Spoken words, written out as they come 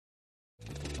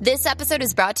This episode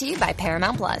is brought to you by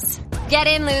Paramount Plus. Get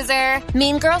in, loser!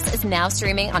 Mean Girls is now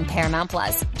streaming on Paramount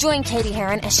Plus. Join Katie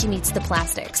Heron as she meets the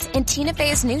plastics in Tina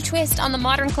Fey's new twist on the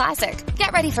modern classic.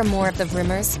 Get ready for more of the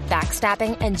rumors,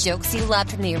 backstabbing, and jokes you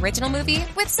loved from the original movie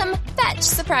with some fetch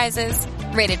surprises.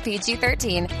 Rated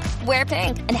PG-13. Wear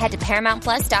pink and head to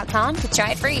ParamountPlus.com to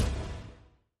try it free.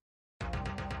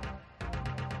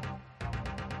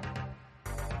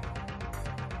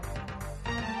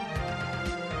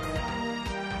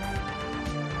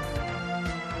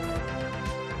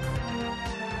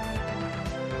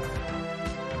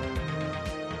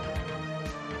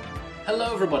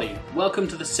 Hello everybody, welcome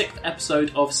to the 6th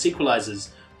episode of Sequelizers,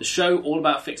 the show all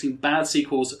about fixing bad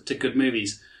sequels to good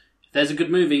movies. If there's a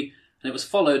good movie and it was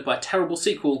followed by a terrible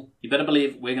sequel, you better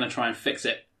believe we're going to try and fix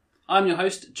it. I'm your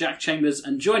host, Jack Chambers,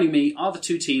 and joining me are the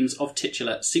two teams of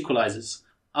titular Sequelizers.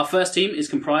 Our first team is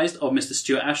comprised of Mr.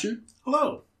 Stuart Ashen.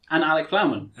 Hello. And Alec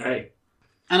Plowman. Hey.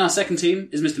 And our second team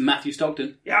is Mr. Matthew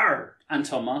Stockton. Yarr. And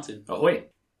Tom Martin. Ahoy.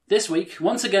 This week,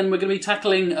 once again, we're going to be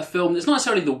tackling a film that's not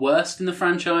necessarily the worst in the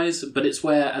franchise, but it's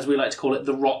where, as we like to call it,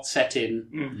 the rot set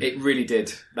in. It really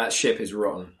did. That ship is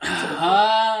rotten.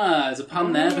 There's a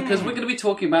pun there, because we're going to be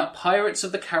talking about Pirates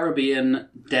of the Caribbean,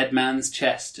 Dead Man's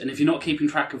Chest. And if you're not keeping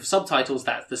track of subtitles,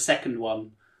 that's the second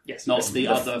one. Yes. Not the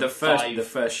other five. The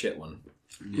first shit one.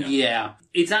 Yeah.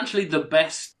 It's actually the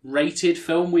best rated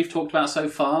film we've talked about so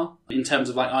far, in terms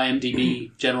of like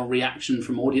IMDb general reaction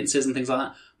from audiences and things like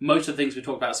that. Most of the things we've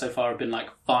talked about so far have been like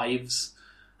 5s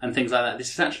and things like that.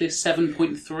 This is actually a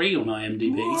 7.3 on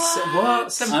IMDb. What?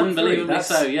 7.3? Unbelievably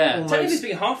so, yeah. Technically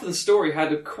speaking, half of the story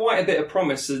had quite a bit of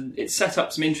promise, and it set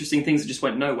up some interesting things that just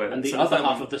went nowhere. And the other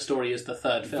half of the story is the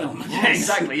third film. Yeah,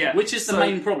 exactly, yeah. Which is the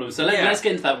main problem. So let's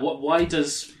get into that. Why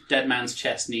does Dead Man's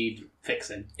Chest need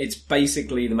fixing? It's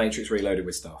basically The Matrix Reloaded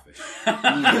with starfish. Which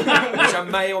I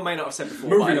may or may not have said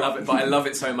before, but I love it. But I love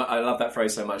it so much. I love that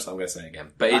phrase so much that I'm going to say it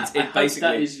again. But it basically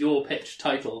that is your pitch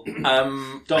title. ...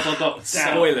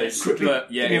 Spoilers,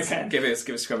 but yeah, Give give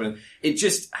us scrubbing. It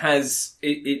just has.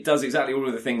 It does exactly all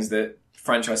of the things that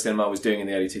franchise cinema was doing in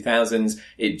the early 2000s.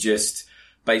 It just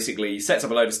basically sets up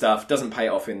a load of stuff, doesn't pay it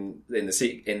off in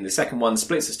the second one,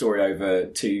 splits the story over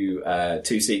two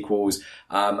sequels,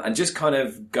 and just kind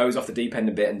of goes off the deep end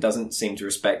a bit and doesn't seem to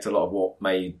respect a lot of what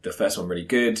made the first one really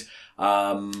good.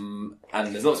 And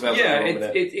there's lots of else going on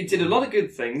with it. It did a lot of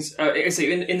good things. I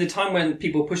say in the time when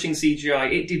people were pushing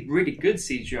CGI, it did really good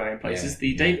CGI in places.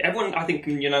 Everyone, I think,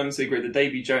 can unanimously agree that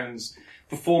Davy Jones'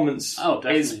 performance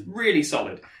is really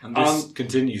solid. And this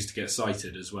continues to get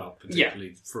cited as well,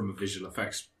 particularly from a visual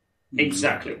effects.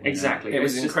 Exactly. It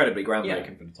was incredibly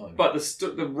groundbreaking for the time. But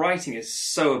the writing is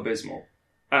so abysmal.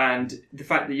 And the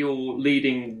fact that you're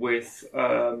leading with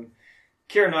Keira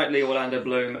Knightley, Orlando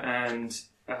Bloom, and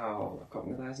I can't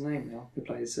remember his name now. Who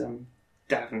plays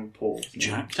Davenport?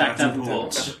 Jack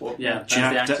Davenport. Yeah,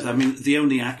 I mean, the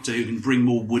only actor who can bring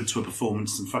more wood to a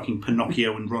performance than fucking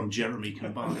Pinocchio and Ron Jeremy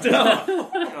combined.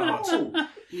 God.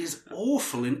 He is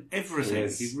awful in everything.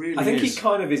 He really is. I think he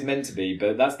kind of is meant to be,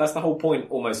 but that's the whole point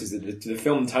almost, is that the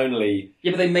film tonally...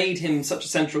 Yeah, but they made him such a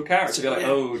central character. They're like,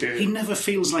 oh, dude. He never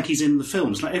feels like he's in the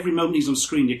film. It's like every moment he's on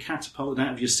screen, you're catapulted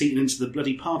out of your seat and into the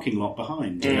bloody parking lot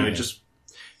behind. You know, it just...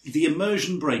 The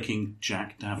immersion-breaking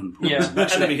Jack Davenport. Yeah.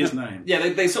 That should be his name. Yeah,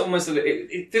 they sort of almost...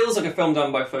 It feels like a film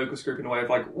done by a focus group in a way of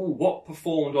like, ooh, what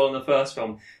performed well in the first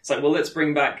film? It's like, well, let's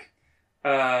bring back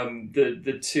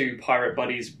the two pirate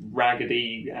buddies,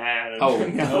 Raggedy Ann.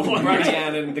 Raggedy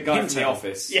Ann and the guy from The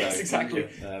Office. Yes, exactly.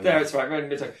 There, it's right, right in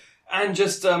the middle. And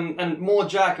just and more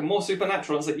Jack and more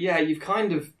Supernatural. It's like, yeah, you've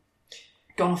kind of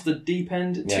gone off the deep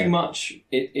end too much.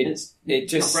 It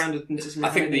just... not grounded in I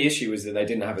think the issue was that they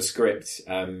didn't have a script.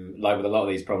 Like with a lot of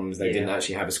these problems, they didn't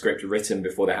actually have a script written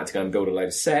before they had to go and build a load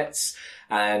of sets.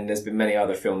 And there's been many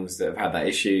other films that have had that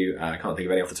issue. I can't think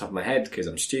of any off the top of my head because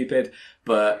I'm stupid.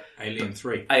 But Alien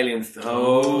 3.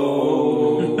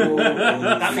 Oh.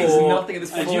 That means nothing at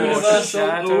this point.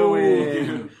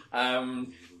 Foreshadowing.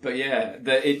 But yeah,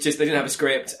 they didn't have a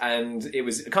script, and it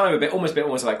was kind of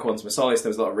almost like Quantum of Solace. There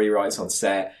was a lot of rewrites on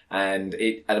set, and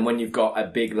when you've got a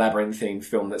big labyrinthine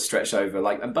film that's stretched over,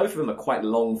 and both of them are quite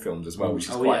long films as well, which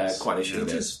is quite an issue.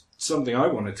 Just something I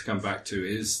wanted to come back to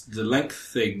is the length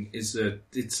thing.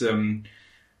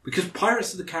 Because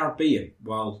Pirates of the Caribbean,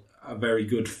 while a very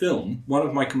good film, one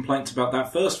of my complaints about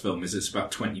that first film is it's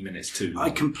about 20 minutes too long.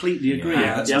 I completely agree.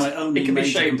 That's my only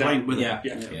major complaint with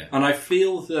it. And I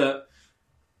feel that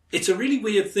it's a really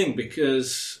weird thing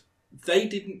because they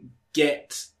didn't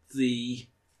get the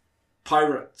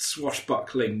pirate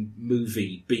swashbuckling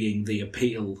movie being the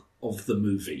appeal of the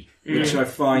movie, which I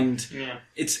find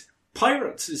it's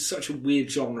Pirates is such a weird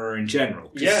genre in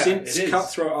general. Since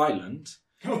Cutthroat Island...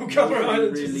 Cutthroat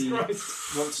Island really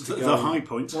wants to go... The high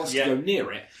point. Wants to go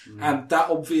near it. And that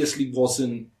obviously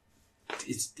wasn't...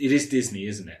 It is Disney,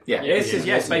 isn't it? Yeah,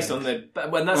 it's based on the...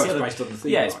 Well, that's it's based on the theme park.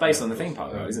 Yeah, it's based on the theme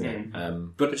park, though, isn't it?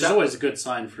 But which is always a good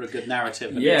sign for a good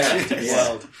narrative. Yeah.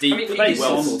 World. Deep,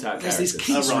 well thought out. There's these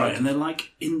kids, right, and they're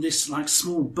like in this like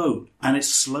small boat, and it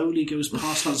slowly goes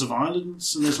past lots of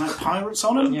islands, and there's like pirates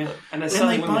on them. Yeah, and then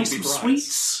they buy some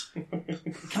sweets.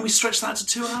 Can we stretch that to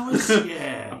 2 hours?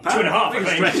 Yeah, 2.5. We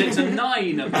can stretch it to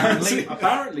 9. Apparently,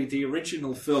 apparently the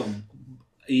original film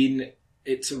in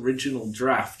its original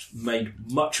draft made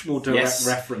much more direct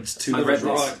reference to the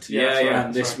plot.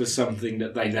 And this was something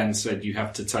that they then said you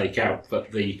have to take out.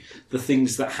 But the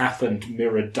things that happened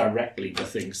mirrored directly the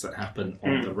things that happen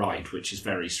on the ride, which is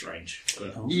very strange.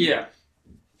 But, yeah.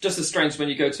 Just as strange when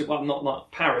you go to, well,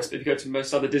 not Paris, but if you go to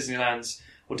most other Disneylands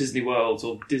or Disney Worlds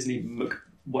or Disney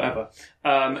whatever,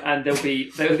 and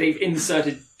they've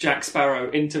inserted Jack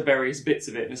Sparrow into various bits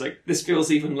of it. And it's like, this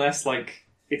feels even less like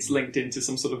it's linked into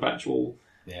some sort of actual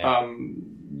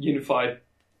unified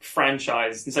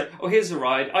franchise. It's like, oh, here's a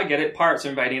ride. I get it. Pirates are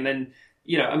invading, and then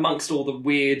amongst all the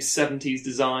weird 70s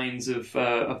designs of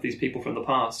these people from the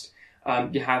past,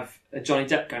 you have Johnny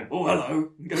Depp going, "Oh, hello,"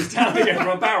 and goes down again from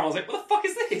a barrel. I was like, "What the fuck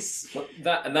is this?" Well,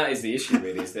 that is the issue,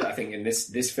 really. Is that I think in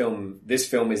this film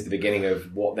is the beginning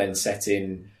of what then set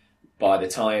in. By the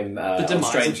time the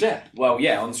demise of Depp. Well,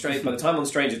 yeah, by the time On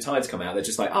Stranger Tides come out, they're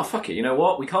just like, oh fuck it, you know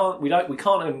what? We can't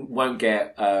and won't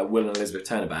get Will and Elizabeth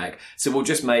Turner back, so we'll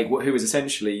just make who is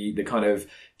essentially the kind of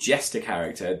jester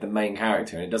character, the main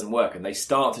character, and it doesn't work. And they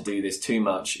start to do this too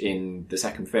much in the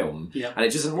second film, and it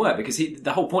just doesn't work because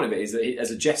the whole point of it is that as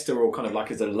a jester or kind of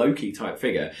like as a Loki type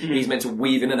figure, he's meant to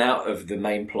weave in and out of the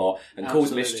main plot and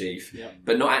cause mischief,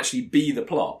 but not actually be the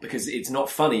plot because it's not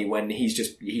funny when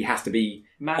he has to be.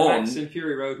 Mad Max in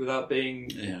Fury Road without being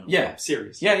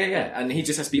serious. Yeah. And he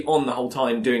just has to be on the whole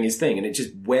time doing his thing, and it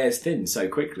just wears thin so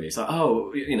quickly. It's like,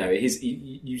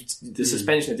 the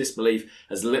suspension of disbelief,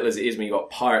 as little as it is when you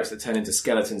got pirates that turn into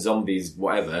skeleton zombies,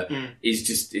 whatever,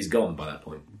 is gone by that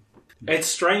point. It's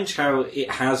strange how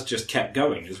it has just kept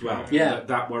going as well. Yeah.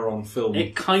 That we're on film.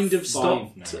 It kind of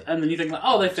stopped, and then you think like,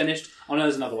 oh, they finished. Oh no,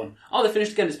 there's another one. Oh, they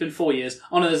finished again. It's been 4 years.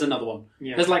 Oh no, there's another one.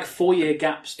 Yeah. There's like 4-year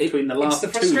gaps between the last two.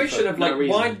 It's the frustration of like,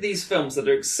 why do these films that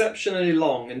are exceptionally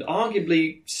long and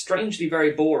arguably strangely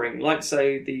very boring, like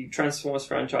say the Transformers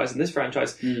franchise and this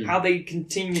franchise, how they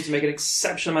continue to make an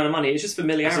exceptional amount of money? It's just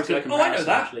familiarity. Like, I know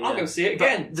that. I'll go see it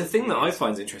again. But the thing that I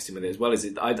find interesting with it as well is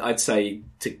I'd say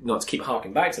not to keep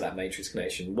harking back to that Matrix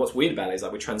connection. What's weird about it is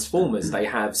like with Transformers, they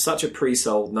have such a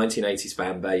pre-sold 1980s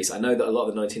fan base. I know that a lot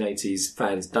of the 1980s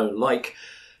fans don't like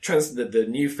the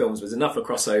new films. Was enough of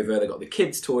crossover. They got the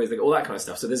kids' toys. They got all that kind of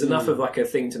stuff. So there's enough of like a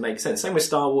thing to make sense. Same with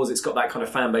Star Wars. It's got that kind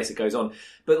of fan base that goes on.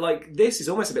 But like this is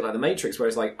almost a bit like the Matrix, where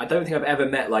it's like I don't think I've ever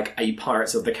met like a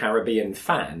Pirates of the Caribbean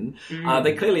fan.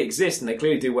 They clearly exist and they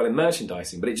clearly do well in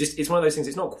merchandising. But it's one of those things.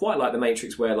 It's not quite like the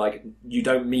Matrix, where like you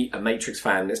don't meet a Matrix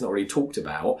fan. It's not really talked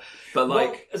about. But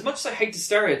like, as much as I hate to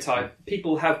stereotype,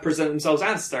 people have presented themselves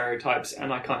as stereotypes,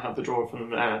 and I can't help but draw from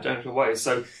them in identical ways.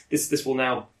 So this will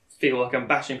now feel like I'm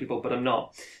bashing people, but I'm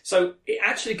not. So it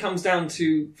actually comes down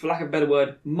to, for lack of a better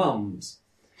word, mums.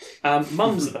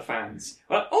 Mums are the fans.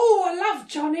 Like, oh, I love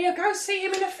Johnny, I'll go see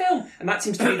him in a film. And that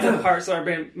seems to be the Pirates of the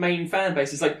Caribbean main fan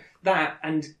base. It's like that,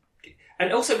 and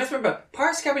also, let's remember,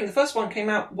 Pirates of the Caribbean, the first one came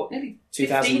out, nearly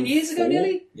 15 years ago,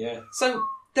 nearly? Yeah. So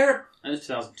there are... And it's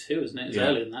 2002, isn't it? It's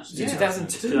earlier than that. Yeah.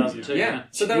 2002. Yeah.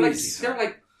 So they're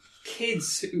like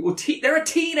kids, there are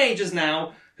teenagers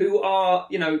now who are,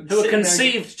 who were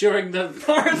conceived during the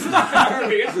Pirates of the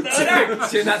Caribbean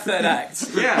during that third act.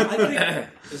 Yeah, I think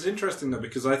it's interesting though,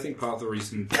 because I think part of the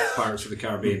reason Pirates of the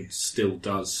Caribbean still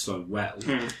does so well,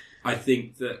 I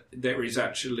think that there is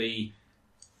actually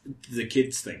the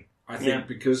kids thing. I think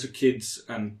because of kids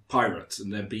and pirates,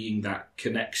 and there being that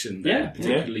connection there,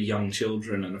 particularly young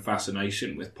children, and a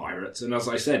fascination with pirates. And as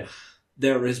I said,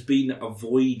 there has been a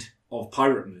void of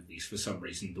pirate movies for some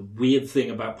reason. The weird thing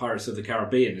about Pirates of the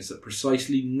Caribbean is that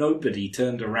precisely nobody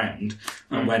turned around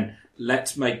and went,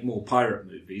 let's make more pirate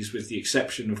movies, with the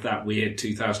exception of that weird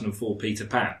 2004 Peter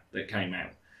Pan that came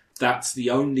out. That's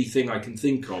the only thing I can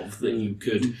think of that you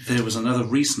could... There was another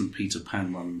recent Peter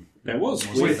Pan one. There was.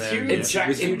 With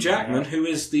Hugh Jackman, who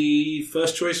is the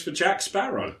first choice for Jack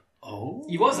Sparrow. Oh,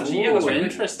 he was actually. Yeah, that's really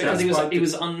interesting. Because he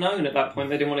was unknown at that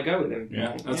point. They didn't want to go with him.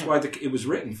 Yeah, that's why it was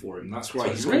written for him. That's why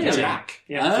he's really Jack.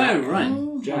 Yeah. Oh,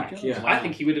 right, Jack. Yeah, I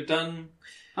think he would have done.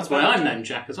 That's why I'm named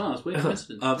Jack as well. That's weird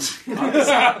coincidence.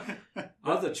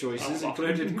 Other choices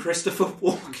included Christopher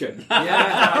Walken.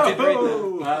 I did read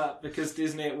that. Because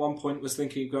Disney at one point was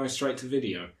thinking of going straight to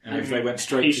video. And if they went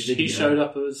straight to video... He showed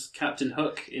up as Captain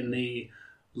Hook in the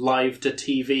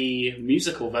live-to-TV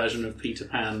musical version of Peter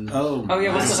Pan. Wasn't it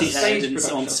a stage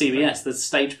production? On CBS, the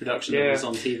stage production that was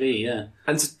on TV,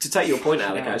 And to take your point,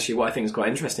 Alec, actually, what I think is quite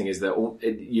interesting is that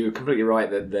you're completely right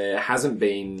that there hasn't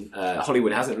been...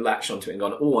 Hollywood hasn't latched onto it and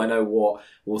gone, I know what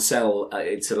will sell...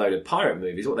 it's a load of pirate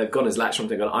movies. What they've gone is latched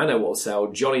onto it and gone, I know what will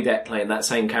sell Johnny Depp playing that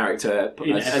same character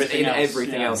in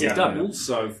everything else he's done.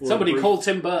 Also, somebody called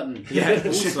Tim Burton.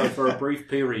 Also, for a brief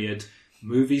period...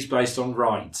 Movies based on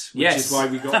rides, which is why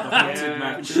we got the Haunted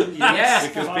Mansion.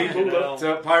 Because people looked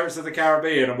at Pirates of the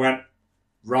Caribbean and went,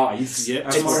 rides.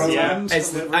 Tomorrowland.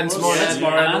 And Tomorrowland.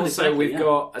 And also we've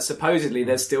got, supposedly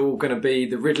there's still going to be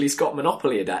the Ridley Scott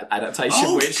Monopoly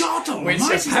adaptation, which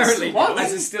apparently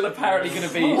is still apparently going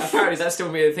to be, apparently that's still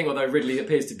going to be a thing, although Ridley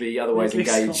appears to be otherwise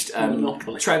engaged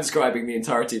transcribing the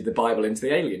entirety of the Bible into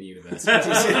the Alien universe.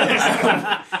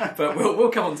 But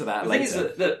we'll come on to that later. The thing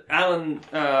is that Alan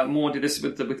Moore did this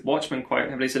with Watchmen quite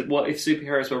heavily. He said, well, if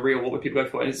superheroes were real, what would people go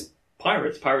for? And it's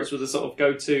pirates. Pirates was a sort of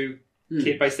go-to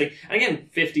kid-based thing. And again,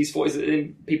 50s,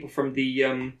 40s, people from the,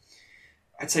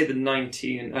 I'd say the early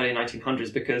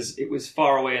 1900s, because it was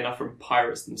far away enough from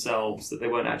pirates themselves that they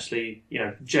weren't actually,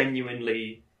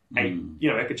 genuinely a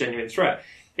genuine threat.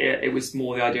 It was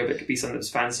more the idea of it could be something that was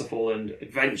fanciful and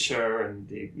adventure and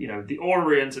the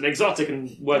Orient and exotic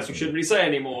and words you shouldn't really say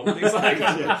anymore. And things like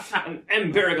that. And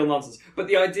empirical nonsense. But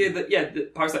the idea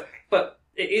that pirates, but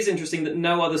it is interesting that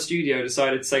no other studio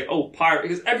decided to say, pirate,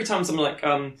 because every time something like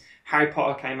Harry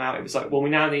Potter came out, it was like, well, we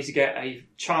now need to get a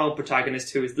child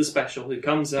protagonist who is the special, who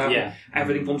comes out,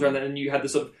 everything forms around that, and you had the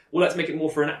sort of, well, let's make it more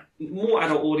for a more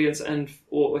adult audience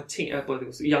or a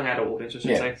young adult audience, I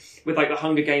should say, with like the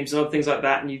Hunger Games and other things like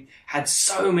that, and you had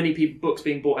so many books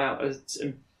being bought out as,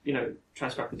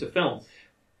 transcribed into film.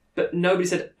 But nobody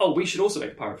said, we should also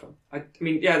make a pirate film. I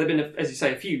mean, there have been, as you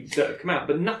say, a few that have come out,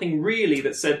 but nothing really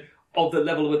that said, of the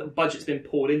level of the budget's been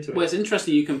poured into it. Well, it's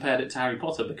interesting you compared it to Harry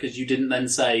Potter, because you didn't then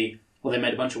say, they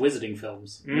made a bunch of wizarding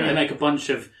films. They make a bunch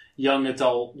of young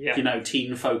adult,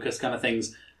 teen-focused kind of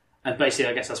things. And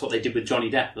basically, I guess that's what they did with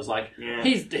Johnny Depp. It was like,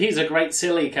 he's a great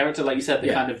silly character, like you said,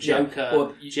 the kind of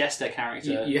Joker, jester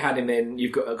character. You had him in,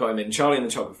 you've got him in Charlie and the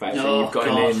Chocolate Factory, you've got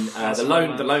him in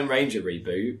the Lone Ranger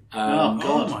reboot.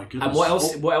 Oh my goodness. And what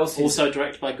else is... Also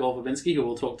directed by Gore Verbinski, who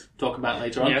we'll talk about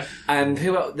later on. Yeah. And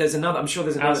who else? There's another, I'm sure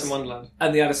there's another... Alice in Wonderland.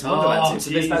 And the Alice in Wonderland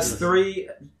too. So that's three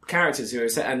characters who are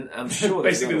set, and I'm sure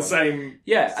basically the same.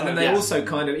 Yeah, and then they also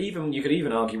kind of you could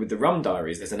even argue with the Rum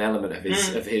Diaries. There's an element of his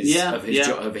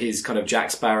kind of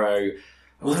Jack Sparrow.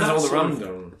 All the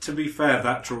Rum. To be fair,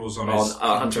 that draws on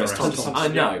Hunter S. Thompson. I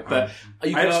know, but I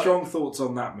have strong thoughts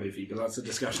on that movie, but that's a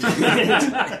discussion.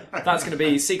 That's going to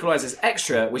be Sequelizers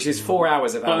Extra, which is 4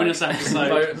 hours of bonus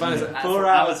episode. 4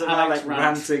 hours of Alex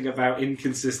ranting about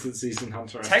inconsistencies in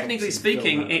Hunter S. Technically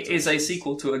speaking, it is a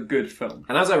sequel to a good film.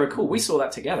 And as I recall, we saw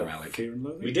that together, Alec.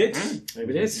 We did.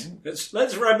 We did.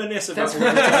 Let's reminisce about what we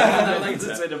did in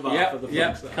the cinema.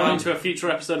 Coming to a future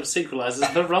episode of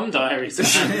Sequelizers, The Rum Diaries.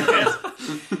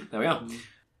 There we are.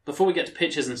 Before we get to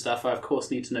pitches and stuff, I of course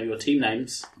need to know your team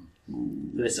names.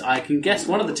 I can guess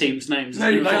one of the team's names. No,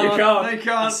 you can't. No, you can't. You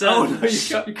can't. A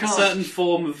certain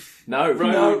form of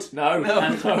road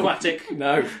and aquatic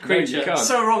creature. You can't.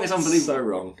 So wrong, it's unbelievable. So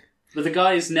wrong. But the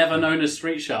guys never known as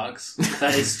Street Sharks,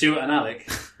 that is Stuart and Alec.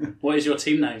 What is your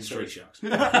team name? Street Sharks.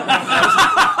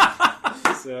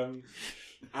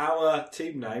 Our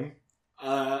team name.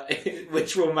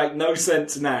 Which will make no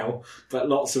sense now, but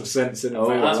lots of sense in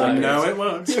about. No, it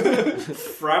won't.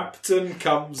 Frampton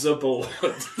comes aboard.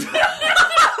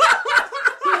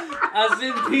 As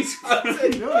in Peter.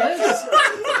 Yes.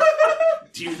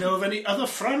 Do you know of any other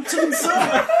Framptons?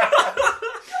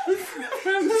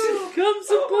 Frampton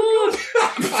comes aboard.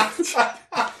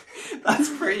 That's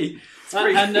pretty.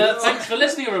 And thanks for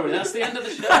listening, everybody. That's the end of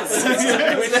the show. That's the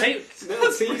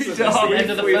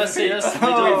end of the first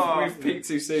season. We've peaked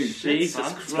too soon. Jesus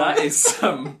Christ. That is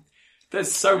there's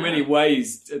so many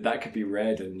ways that could be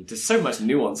read, and there's so much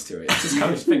nuance to it. It's just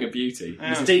kind of a thing of beauty.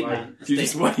 It's deep, man. You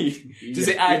just wait. Does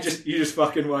it add? You just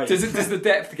fucking wait. Does the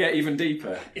depth get even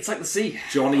deeper? It's like the sea.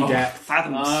 Johnny Depp.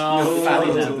 Fathoms.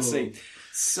 Fathoms of the sea.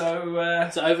 So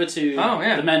over to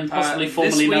the men possibly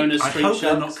formerly known as Street Sharks. I hope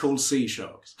they're not called sea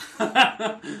sharks.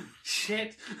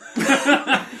 Shit.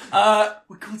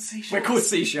 We're called sea sharks. We're called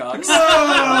sea sharks.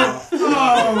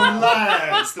 Oh,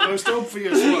 lads, the most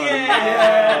obvious one.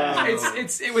 Yeah.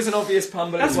 It was an obvious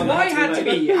pun, but That's it's one why that it had to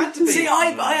be. It had to be. See, I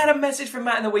had a message from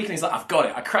Matt in the week, and he's like, "I've got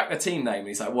it. I cracked the team name." And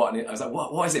he's like, "What?" And I was like,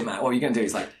 "What is it, Matt? What are you going to do?"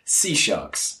 He's like, "Sea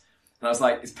sharks." And I was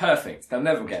like, "It's perfect. They'll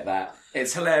never get that.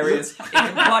 It's hilarious.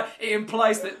 It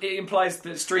implies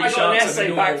that street I sharks got an are essay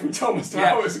the back norm. from Thomas. Yeah.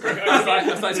 That was great.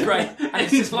 That's great. And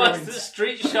it's It just implies that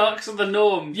street sharks are the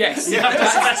norm. Yes. You have to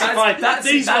specify That's-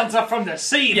 these that- ones are from the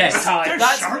sea Yes, this time.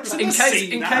 There's sharks in the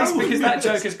sea in now. case because that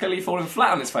joke has clearly fallen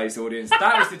flat on its face, audience.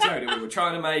 That was the joke that we were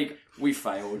trying to make. We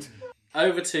failed.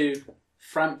 Over to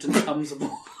Frampton comes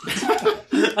aboard.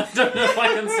 I don't know if I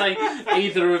can say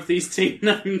either of these team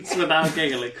names without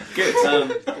giggling. Good.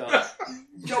 God.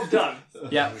 Job done.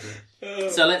 Yeah.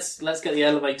 So let's get the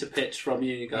elevator pitch from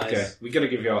you guys. Okay, we're going to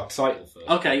give you our title first.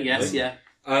 Okay, yes, yeah.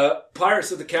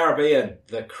 Pirates of the Caribbean,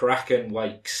 The Kraken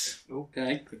Wakes.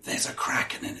 Okay. There's a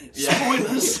kraken in it.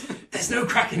 Spoilers. There's no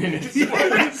cracking in it.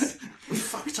 We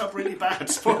fucked up really bad.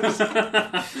 Spoilers.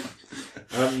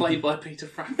 Played by Peter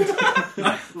Frampton.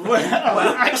 Well,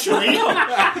 actually,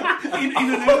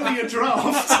 in an earlier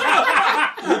draft.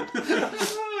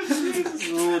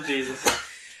 Oh, Jesus.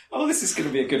 Oh, this is going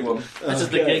to be a good one. This is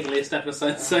the giggliest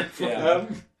episode so far. Yeah.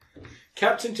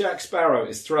 Captain Jack Sparrow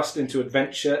is thrust into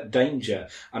adventure, danger,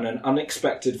 and an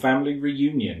unexpected family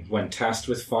reunion when tasked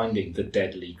with finding the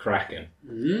deadly Kraken.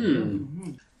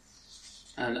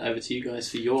 And over to you guys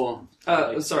for your...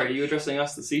 Sorry, are you addressing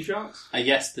us, the sea sharks?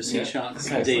 yes, the sea sharks,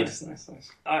 Okay, indeed. Nice.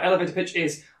 Our elevator pitch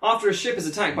is: after a ship is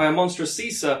attacked by a monstrous sea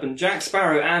serpent, Jack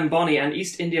Sparrow, Anne Bonny, and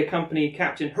East India Company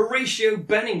Captain Horatio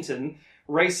Bennington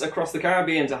race across the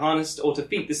Caribbean to harness or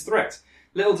defeat this threat.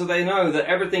 Little do they know that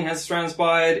everything has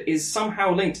transpired is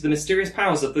somehow linked to the mysterious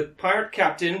powers of the pirate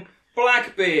captain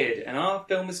Blackbeard. And our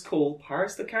film is called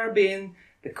Pirates of the Caribbean: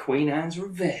 The Queen Anne's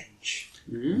Revenge.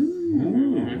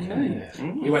 Okay.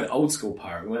 We went old school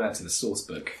pirate. We went out to the source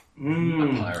book.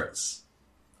 Pirates.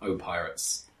 Oh,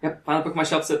 pirates. Yep, found a book on my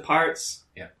shelf that said Pirates.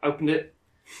 Yeah. Opened it.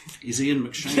 Is Ian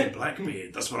McShane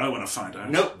Blackbeard? That's what I want to find out.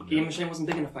 Nope, Ian Machine wasn't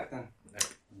big enough back then.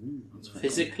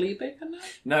 Physically big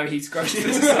enough? No, he's grown to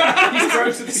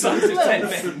the size of 10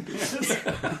 men.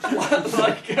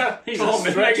 He's Tom a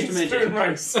in stretched Megan's midget. Spoon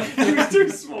Race. He was too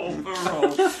small for a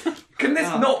role. Can this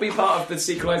not be part of the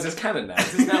Sequelizers canon now?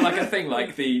 Is this now like a thing,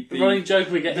 like the The running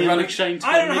joke we get the Ian running- McShane to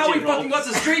I don't know how we midget role. fucking got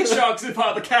to Street Sharks as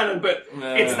part of the canon, but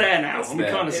it's there now, and we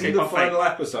there. can't In escape the our fate. final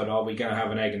episode, are we going to have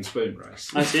an egg and spoon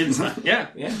race? I see so. Yeah.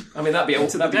 Yeah, I mean that'd be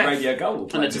death. Radio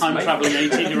Gold. And a Just time-travelling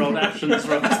 18-year-old actions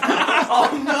from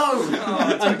Oh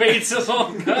no! and beats us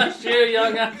all. Curse you,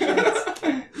 young actions.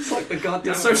 It's like the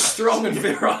goddamn... So strong and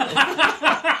virile.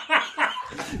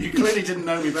 You clearly didn't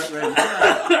know me back then.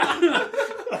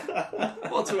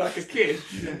 Well, to like a kid.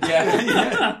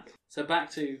 Yeah. So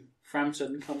back to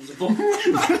Frampton comes aboard.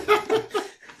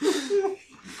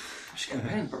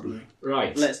 Probably.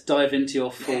 Right. Let's dive into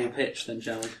your full pitch then,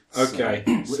 shall we? Okay.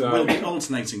 We'll be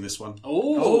alternating this one.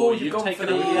 Oh, you've gone taken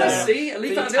for the, a... See? At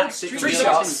least the that's the old tactic Street of the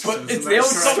Sharks. acting. But it's the old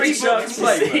Street Sharks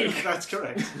flavour. That's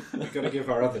correct. We've got to give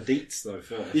our other deets, though,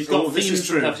 first. You've got Oh, this themes is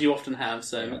true. as you often have,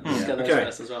 so let's get those Okay.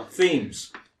 first as well.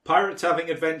 Themes. Pirates having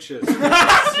adventures.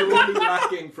 Surely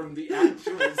lacking from the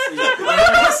actual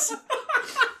sequence.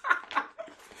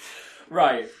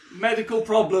 Right. Medical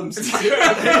problems.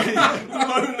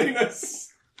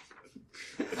 Loneliness.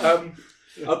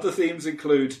 Other themes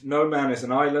include No Man is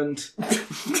an Island. That's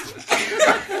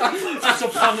a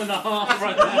pun and a half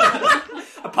right there.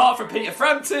 Apart from Peter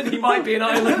Frampton, he might be an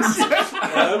island.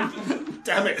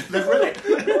 Damn it, they've read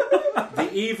it. The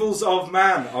evils of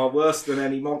man are worse than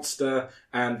any monster,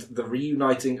 and the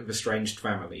reuniting of estranged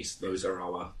families. Those are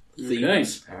our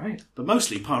themes. All right. But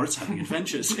mostly pirates having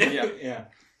adventures. Yeah.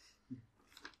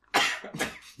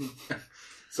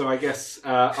 So I guess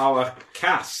our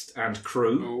cast and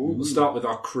crew. We'll start with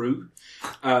our crew.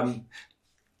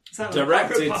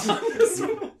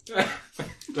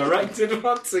 Directed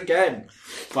once again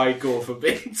by Gore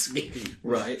Verbinski.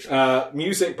 Right.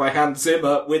 Music by Hans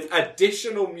Zimmer with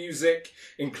additional music,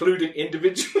 including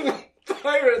individual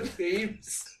pirate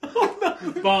themes,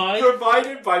 Bye.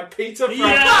 provided by Peter Frampton.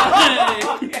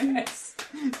 Yeah! Yes.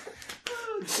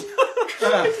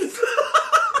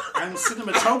 And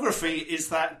cinematography is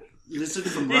that lizard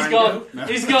from He's Rango. gone. No.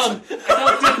 He's gone.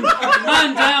 Stogden.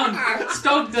 Man down.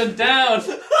 Stogden down.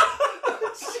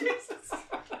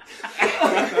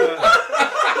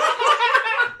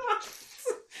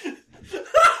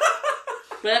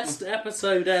 Best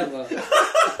episode ever. Stretch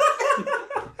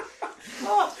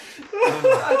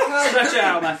it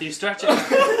out, Matthew. Stretch it out.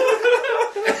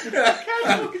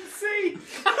 I can see.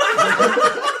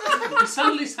 You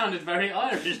suddenly sounded very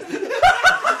Irish.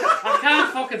 I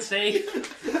can't fucking see.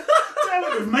 Damn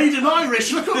it, we've made him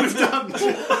Irish. Look what we've done.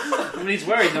 I mean, he's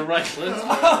wearing the right clothes.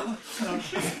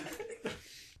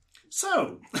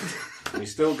 So, we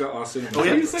still got our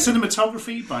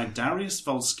cinematography by Darius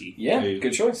Volsky. Yeah,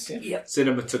 good choice. Yeah.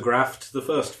 Cinematographed the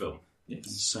first film.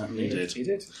 Yes, certainly did. He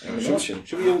did.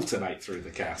 Should we alternate through the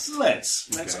cast? Let's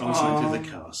alternate through the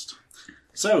cast.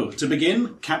 So, to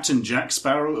begin, Captain Jack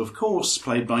Sparrow, of course,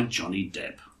 played by Johnny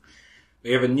Depp.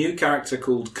 We have a new character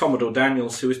called Commodore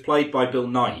Daniels, who is played by Bill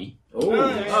Nighy.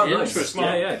 Nice.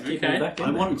 Okay.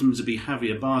 I wanted him to be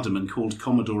Javier Bardem and called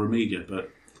Commodore Amiga,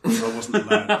 but I wasn't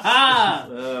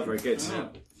allowed. Very good.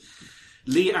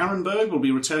 Lee Arenberg will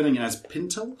be returning as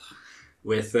Pintel.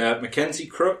 With Mackenzie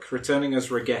Crook returning as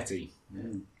Ragetti.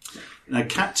 Now,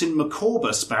 Captain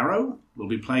Micawber Sparrow will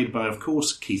be played by, of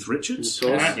course, Keith Richards.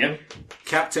 Yeah.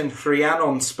 Captain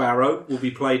Rhiannon Sparrow will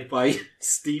be played by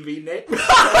Stevie Nicks.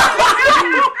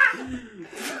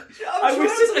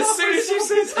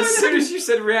 As soon as you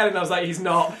said Rhiannon, I was like, he's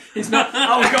not.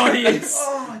 Oh God, he is.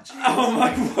 Oh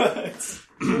my word.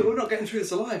 We're not getting through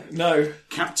this alive. No.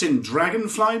 Captain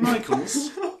Dragonfly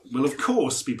Michaels will, of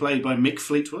course, be played by Mick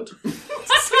Fleetwood.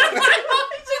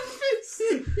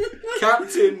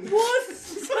 Captain... What?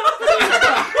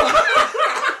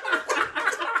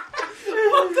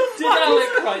 Did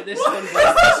Alec write this one?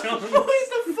 What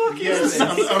the fuck is this?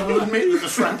 I will admit that the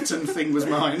Frampton thing was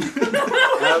mine.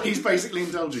 He's basically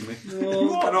indulging me.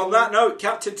 And on that note,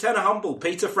 Captain Tenor Humble,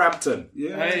 Peter Frampton.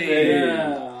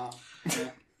 Yeah.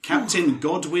 Captain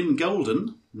Godwin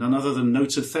Golden, none other than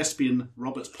noted thespian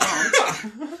Robert Plant.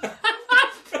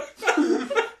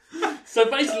 So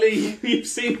basically, you've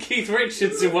seen Keith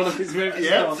Richards in one of his movies.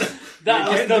 Yeah. That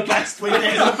was the best. We're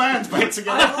getting the band back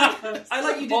together. I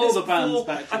like you did All this the bands before.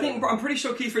 back I'm pretty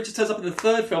sure Keith Richards turns up in the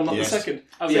third film, not Yes. the second.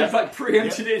 Oh, So yeah. you've like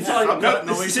preempted it entirely. I've got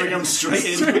noise ring him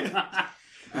straight in.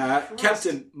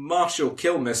 Captain Marshall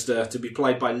Kilmister to be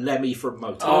played by Lemmy from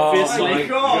Motown. Obviously. my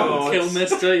God.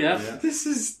 Kilmister, yeah. This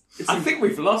is. I think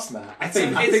we've lost Matt. I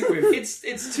think we've.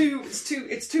 It's too.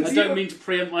 I don't mean to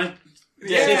preempt my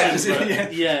Yeah. decisions,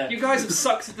 but yeah. You guys have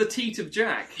sucked the teat of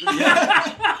Jack.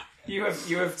 You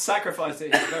have sacrificed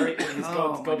it in his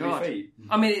godly feet.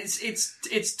 I mean,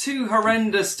 it's too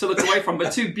horrendous to look away from,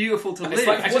 but too beautiful to live. It's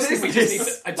like, I just think we just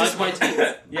need to. Like my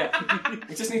teeth. Yeah,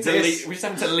 we just need to. We just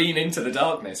have to lean into the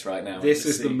darkness right now. This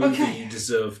is the movie you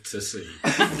deserve to see.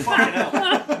 Fucking hell.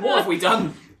 What have we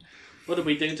done? What did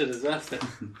we do to deserve it?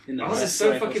 This is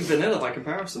so fucking vanilla by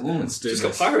comparison. Let's do It's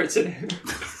this. got pirates in it.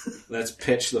 Let's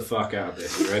pitch the fuck out of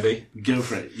this. You ready? Go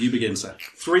for it. You begin, sir.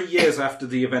 3 years after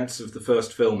the events of the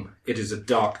first film, it is a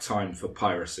dark time for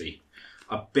piracy.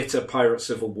 A bitter pirate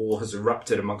civil war has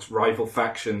erupted amongst rival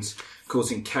factions,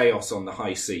 causing chaos on the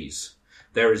high seas.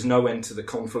 There is no end to the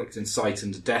conflict in sight,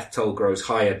 and the death toll grows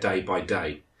higher day by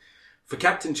day. For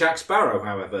Captain Jack Sparrow,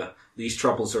 however, these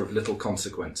troubles are of little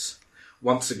consequence.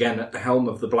 Once again at the helm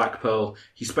of the Black Pearl,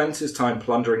 he spends his time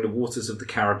plundering the waters of the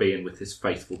Caribbean with his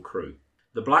faithful crew.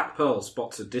 The Black Pearl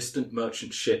spots a distant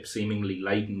merchant ship seemingly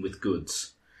laden with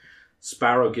goods.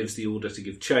 Sparrow gives the order to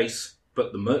give chase,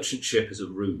 but the merchant ship is a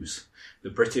ruse.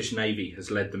 The British Navy has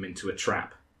led them into a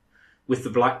trap. With the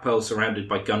Black Pearl surrounded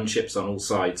by gunships on all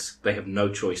sides, they have no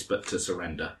choice but to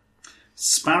surrender.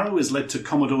 Sparrow is led to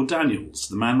Commodore Daniels,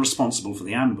 the man responsible for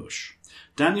the ambush.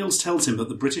 Daniels tells him that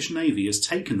the British Navy has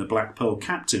taken the Black Pearl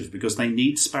captive because they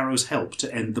need Sparrow's help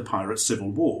to end the pirate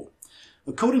civil war.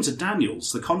 According to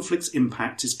Daniels, the conflict's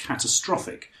impact is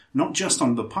catastrophic, not just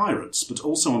on the pirates, but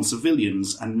also on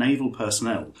civilians and naval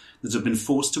personnel that have been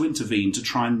forced to intervene to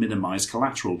try and minimise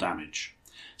collateral damage.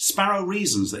 Sparrow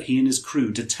reasons that he and his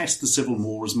crew detest the civil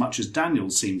war as much as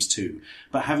Daniels seems to,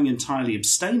 but having entirely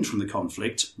abstained from the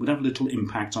conflict would have little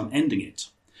impact on ending it.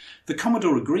 The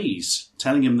Commodore agrees,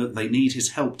 telling him that they need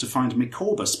his help to find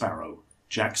Micawber Sparrow,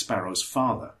 Jack Sparrow's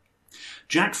father.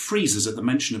 Jack freezes at the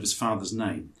mention of his father's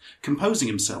name. Composing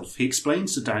himself, he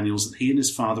explains to Daniels that he and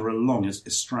his father are long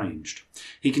estranged.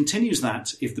 He continues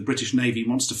that, if the British Navy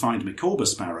wants to find Micawber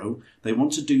Sparrow, they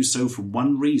want to do so for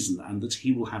one reason, and that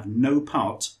he will have no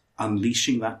part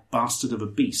unleashing that bastard of a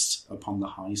beast upon the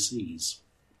high seas.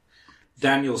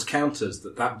 Daniels counters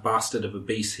that bastard of a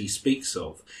beast he speaks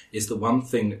of is the one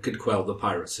thing that could quell the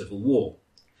pirate civil war.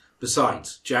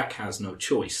 Besides, Jack has no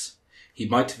choice. He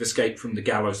might have escaped from the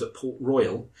gallows at Port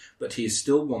Royal, but he is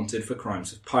still wanted for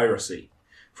crimes of piracy,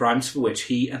 crimes for which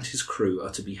he and his crew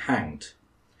are to be hanged.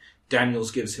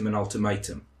 Daniels gives him an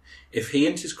ultimatum. If he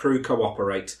and his crew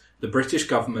cooperate, the British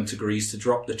government agrees to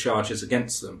drop the charges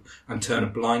against them and turn a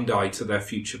blind eye to their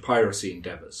future piracy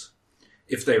endeavours.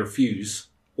 If they refuse,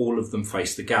 all of them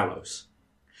face the gallows.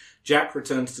 Jack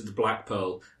returns to the Black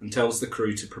Pearl and tells the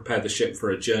crew to prepare the ship for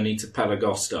a journey to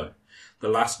Pelagosto, the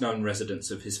last known residence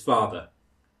of his father.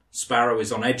 Sparrow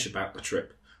is on edge about the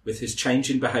trip, with his change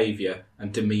in behaviour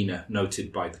and demeanour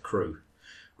noted by the crew.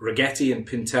 Ragetti and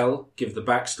Pintel give the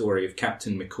backstory of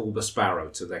Captain Micawber Sparrow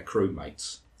to their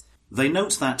crewmates. They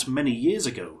note that many years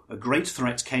ago, a great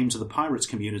threat came to the pirates'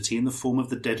 community in the form of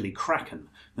the deadly Kraken,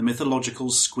 the mythological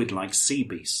squid-like sea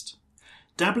beast.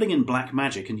 Dabbling in black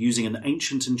magic and using an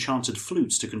ancient enchanted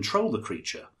flute to control the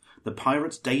creature, the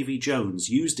pirate Davy Jones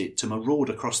used it to maraud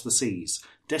across the seas,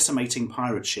 decimating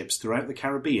pirate ships throughout the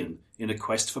Caribbean in a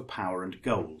quest for power and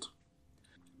gold.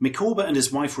 Micawber and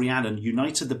his wife Rhiannon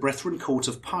united the Brethren Court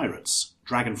of Pirates,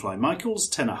 Dragonfly Michaels,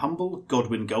 Tenor Humble,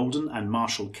 Godwin Golden and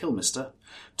Marshal Kilmister,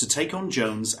 to take on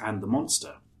Jones and the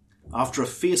monster. After a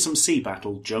fearsome sea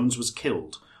battle, Jones was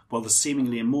killed, while the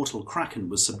seemingly immortal Kraken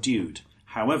was subdued.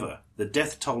 However, the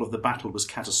death toll of the battle was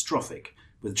catastrophic,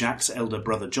 with Jack's elder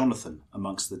brother Jonathan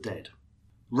amongst the dead.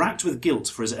 Racked with guilt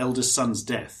for his eldest son's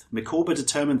death, Micawber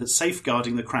determined that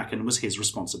safeguarding the Kraken was his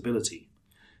responsibility.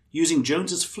 Using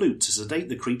Jones's flute to sedate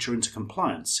the creature into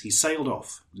compliance, he sailed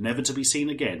off, never to be seen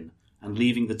again, and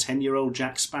leaving the 10-year-old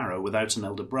Jack Sparrow without an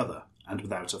elder brother and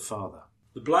without a father.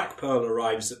 The Black Pearl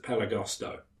arrives at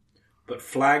Pelagosto, but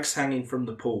flags hanging from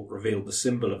the port reveal the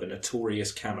symbol of a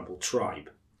notorious cannibal tribe.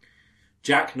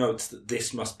 Jack notes that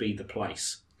this must be the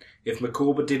place. If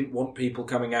Micawber didn't want people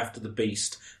coming after the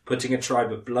beast, putting a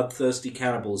tribe of bloodthirsty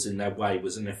cannibals in their way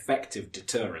was an effective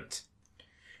deterrent.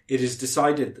 It is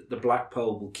decided that the Black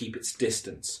Pearl will keep its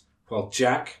distance, while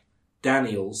Jack,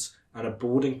 Daniels, and a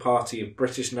boarding party of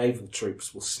British naval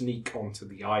troops will sneak onto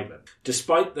the island.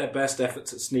 Despite their best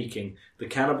efforts at sneaking, the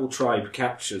cannibal tribe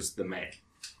captures the men.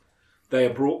 They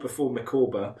are brought before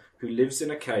Micawber, who lives in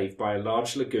a cave by a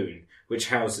large lagoon which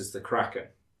houses the Kraken.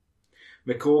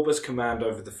 Micawber's command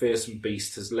over the fearsome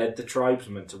beast has led the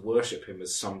tribesmen to worship him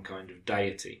as some kind of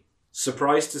deity.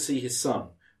 Surprised to see his son,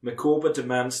 Micawber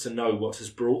demands to know what has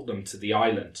brought them to the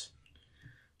island.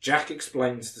 Jack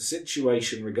explains the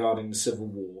situation regarding the Civil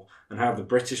War and how the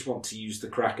British want to use the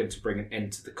Kraken to bring an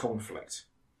end to the conflict.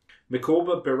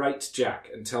 Micawber berates Jack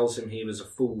and tells him he was a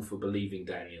fool for believing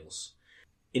Daniels.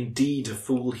 Indeed, a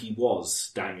fool he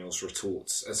was, Daniels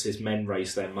retorts as his men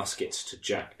raise their muskets to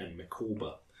Jack and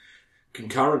Micawber.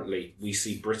 Concurrently, we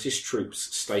see British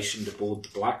troops stationed aboard the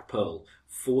Black Pearl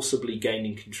forcibly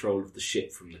gaining control of the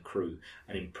ship from the crew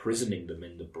and imprisoning them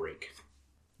in the brig.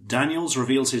 Daniels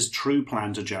reveals his true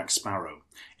plan to Jack Sparrow.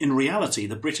 In reality,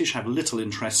 the British have little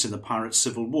interest in the pirates'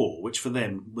 civil war, which for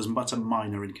them was but a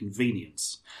minor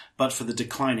inconvenience. But for the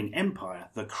declining empire,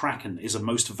 the Kraken is a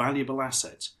most valuable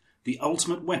asset, the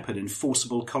ultimate weapon in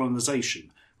forcible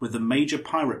colonisation, with the major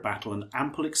pirate battle an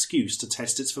ample excuse to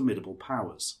test its formidable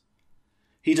powers.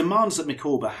 He demands that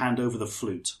Micawber hand over the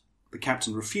flute. The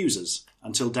captain refuses,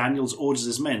 until Daniels orders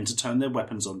his men to turn their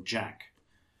weapons on Jack.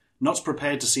 Not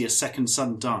prepared to see a second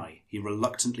son die, he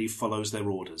reluctantly follows their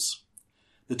orders.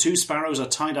 The two Sparrows are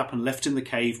tied up and left in the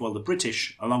cave while the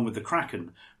British, along with the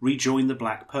Kraken, rejoin the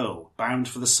Black Pearl, bound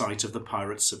for the site of the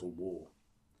pirate civil war.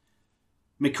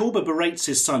 Micawber berates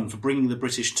his son for bringing the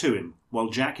British to him, while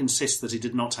Jack insists that he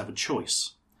did not have a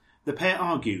choice. The pair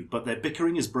argue, but their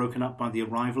bickering is broken up by the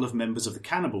arrival of members of the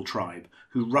cannibal tribe,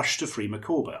 who rush to free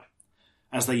Micawber.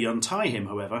 As they untie him,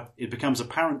 however, it becomes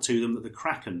apparent to them that the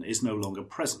Kraken is no longer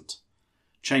present.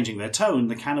 Changing their tone,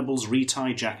 the cannibals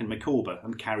retie Jack and Micawber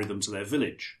and carry them to their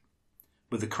village.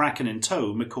 With the Kraken in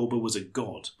tow, Micawber was a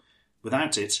god.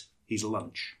 Without it, he's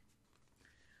lunch.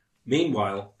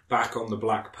 Meanwhile, back on the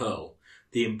Black Pearl,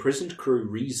 the imprisoned crew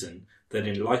reason that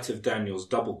in light of Daniel's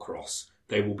double-cross,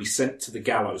 they will be sent to the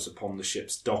gallows upon the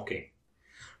ship's docking.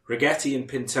 Ragetti and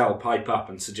Pintel pipe up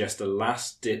and suggest a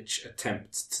last-ditch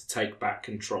attempt to take back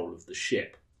control of the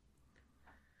ship.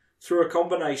 Through a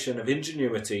combination of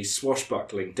ingenuity,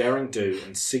 swashbuckling, daring-do,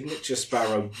 and signature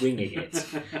Sparrow winging it,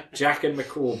 Jack and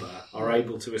Micawber are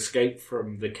able to escape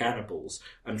from the cannibals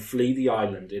and flee the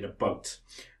island in a boat,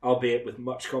 albeit with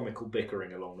much comical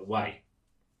bickering along the way.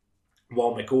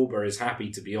 While Micawber is happy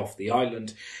to be off the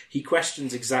island, he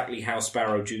questions exactly how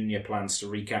Sparrow Jr. plans to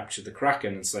recapture the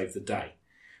Kraken and save the day.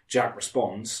 Jack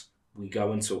responds, "We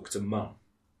go and talk to Mum."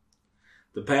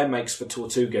 The pair makes for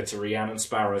Tortuga to Rhiannon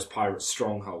Sparrow's pirate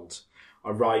stronghold.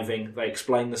 Arriving, they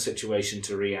explain the situation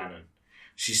to Rhiannon.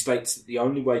 She states that the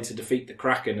only way to defeat the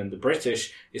Kraken and the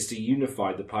British is to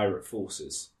unify the pirate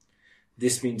forces.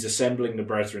 This means assembling the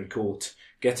Brethren Court,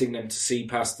 getting them to see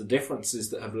past the differences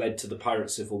that have led to the pirate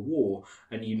civil war,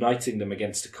 and uniting them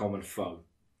against a common foe.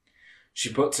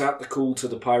 She puts out the call to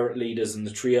the pirate leaders, and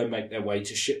the trio make their way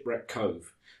to Shipwreck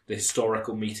Cove, the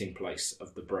historical meeting place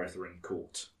of the Brethren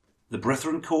Court. The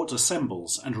Brethren court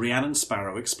assembles and Rhiannon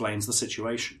Sparrow explains the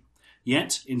situation.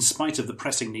 Yet, in spite of the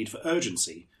pressing need for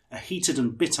urgency, a heated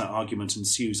and bitter argument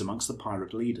ensues amongst the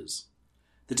pirate leaders.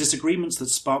 The disagreements that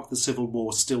sparked the Civil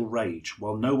War still rage,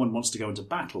 while no one wants to go into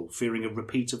battle, fearing a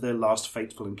repeat of their last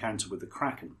fateful encounter with the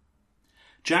Kraken.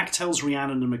 Jack tells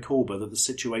Rhiannon and Micawber that the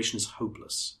situation is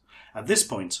hopeless. At this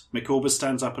point, Micawber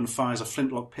stands up and fires a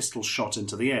flintlock pistol shot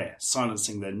into the air,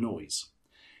 silencing their noise.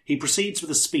 He proceeds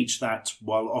with a speech that,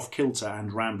 while off-kilter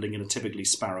and rambling in a typically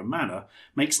Sparrow manner,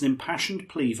 makes an impassioned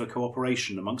plea for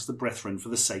cooperation amongst the Brethren for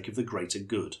the sake of the greater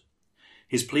good.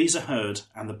 His pleas are heard,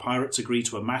 and the pirates agree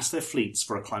to amass their fleets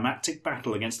for a climactic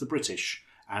battle against the British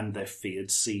and their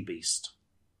feared sea beast.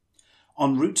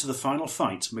 En route to the final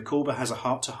fight, Micawber has a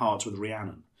heart-to-heart with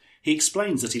Rhiannon. He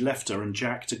explains that he left her and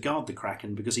Jack to guard the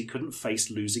Kraken because he couldn't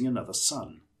face losing another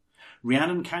son.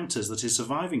 Rhiannon counters that his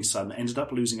surviving son ended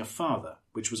up losing a father,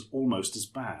 which was almost as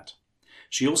bad.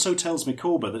 She also tells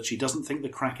Micawber that she doesn't think the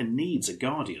Kraken needs a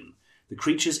guardian. The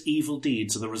creature's evil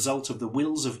deeds are the result of the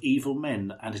wills of evil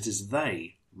men, and it is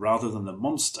they, rather than the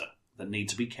monster, that need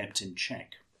to be kept in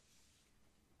check.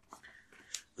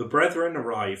 The Brethren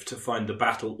arrive to find the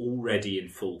battle already in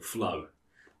full flow.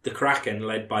 The Kraken,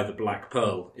 led by the Black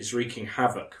Pearl, is wreaking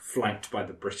havoc, flanked by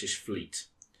the British fleet.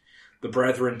 The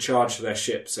Brethren charge their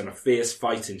ships and a fierce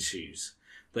fight ensues.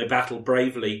 They battle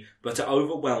bravely, but are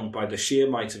overwhelmed by the sheer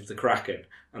might of the Kraken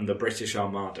and the British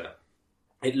Armada.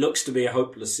 It looks to be a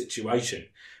hopeless situation,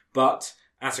 but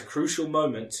at a crucial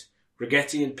moment,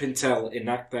 Ragetti and Pintel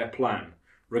enact their plan,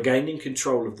 regaining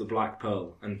control of the Black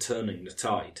Pearl and turning the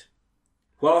tide.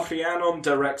 While Rhiannon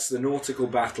directs the nautical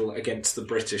battle against the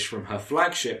British from her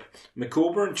flagship,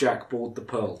 Micawber and Jack board the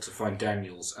Pearl to find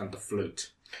Daniels and the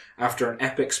flute. After an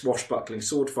epic swashbuckling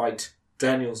sword fight,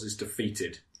 Daniels is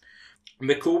defeated.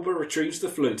 Micawber retrieves the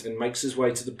flute and makes his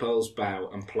way to the Pearl's bow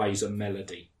and plays a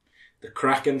melody. The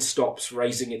Kraken stops,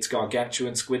 raising its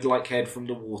gargantuan squid-like head from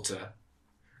the water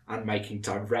and making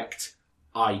direct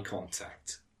eye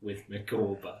contact with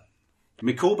Micawber.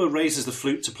 Micawber raises the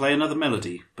flute to play another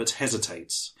melody, but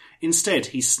hesitates. Instead,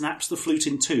 he snaps the flute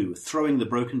in two, throwing the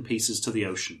broken pieces to the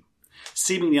ocean.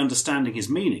 Seemingly understanding his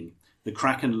meaning, the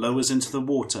Kraken lowers into the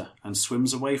water and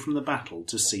swims away from the battle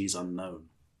to seas unknown.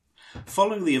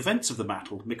 Following the events of the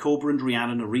battle, Micawber and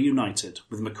Rhiannon are reunited,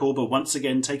 with Micawber once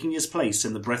again taking his place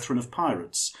in the Brethren of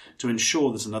Pirates to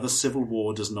ensure that another civil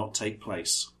war does not take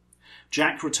place.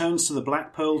 Jack returns to the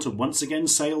Black Pearl to once again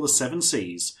sail the seven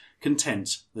seas,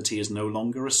 content that he is no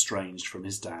longer estranged from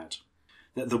his dad.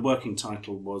 The working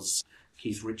title was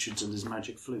Keith Richards and His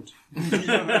Magic Flute.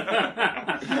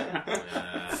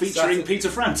 Featuring Peter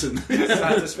Frampton.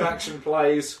 Satisfaction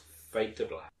plays Fade to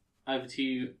Black. Over to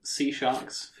you, Sea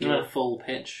Sharks, for your full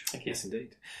pitch. Yes,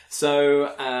 indeed.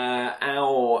 So,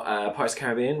 our Pirates of the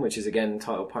Caribbean, which is again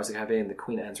titled Pirates of the Caribbean, The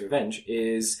Queen Anne's Revenge,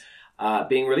 is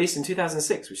being released in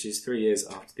 2006, which is 3 years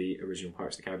after the original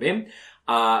Pirates of the Caribbean.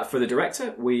 For the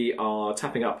director, we are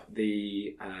tapping up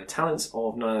the talents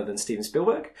of none other than Steven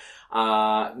Spielberg,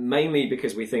 mainly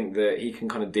because we think that he can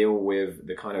kind of deal with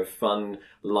the kind of fun,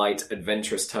 light,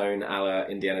 adventurous tone a la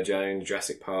Indiana Jones,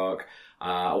 Jurassic Park,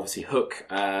 obviously Hook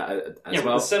as well. With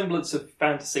the semblance of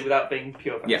fantasy without being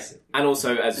pure fantasy. Yes, and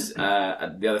also as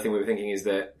the other thing we were thinking is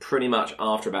that pretty much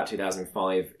after about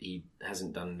 2005, he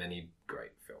hasn't done many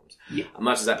great films. Yeah.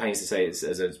 Much as that pains to say, as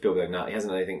a Spielberg nut, he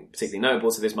hasn't done anything particularly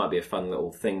notable, so this might be a fun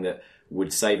little thing that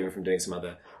would save him from doing some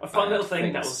other A fun little thing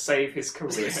things. that will save his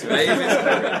career.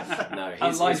 No,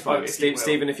 he's fine.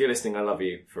 Stephen, if you're listening, I love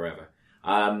you forever.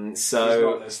 He's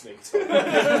not listening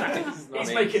to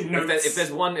He's making notes. If there's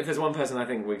one person I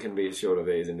think we can be assured of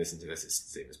that is in listening to this, it's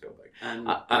Steven Spielberg.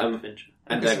 And Fincher.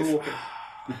 And David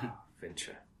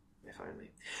Fincher, if only.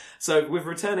 So with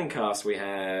returning cast, we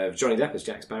have Johnny Depp as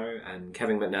Jack Sparrow and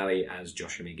Kevin McNally as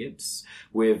Joshua E. Gibbs.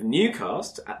 With new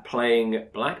cast playing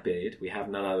Blackbeard, we have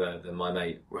none other than my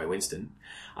mate Ray Winston.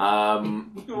 Here's my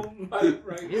mate.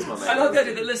 I love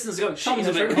that the listeners go, Tom's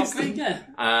a bit cocky. Yeah.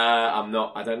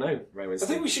 I don't know Ray Winston.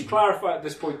 I think we should clarify at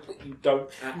this point that you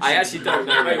don't actually... I actually don't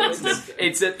know Ray Winston.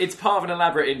 It's part of an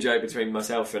elaborate in-joke between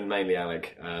myself and mainly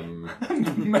Alec.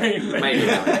 Mainly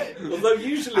Alec. Although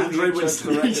usually Ray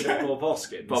Winston directed at Bob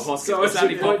Hoskins. Bob Hoskins.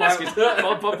 Sadly, Bob Hoskins.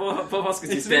 Bob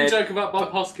Hoskins is dead. It's an in-joke about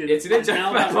Bob Hoskins. It's an in-joke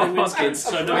about Bob Hoskins,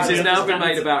 which has now been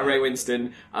made about Ray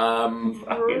Winston.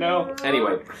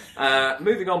 Anyway,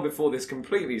 moving on before this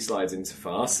completely slides into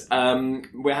farce,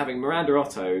 we're having Miranda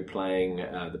Otto playing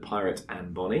the pirate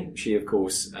Anne Bonny. She, of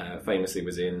course, famously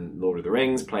was in Lord of the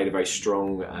Rings, played a very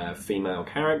strong female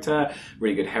character,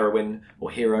 really good heroine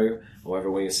or hero. or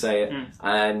however you say it.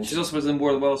 And she's also was in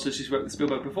War of the Worlds, so she's worked with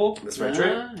Spielberg before. That's very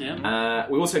true. Yeah.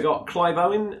 We also got Clive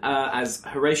Owen as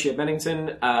Horatio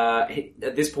Bennington.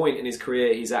 At this point in his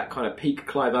career, he's at kind of peak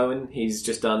Clive Owen. He's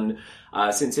just done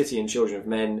Sin City and Children of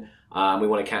Men. We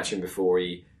want to catch him before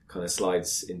he kind of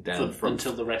slides in down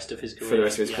until the rest of his career. For the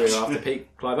rest of his career after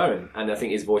peak Clive Owen. And I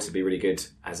think his voice would be really good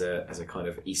as a kind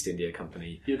of East India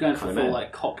Company. You're going for full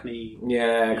like Cockney.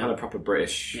 Yeah, kind of proper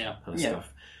British kind of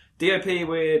stuff. DOP,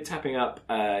 we're tapping up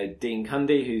Dean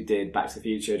Cundy, who did Back to the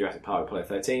Future, Jurassic Park, Apollo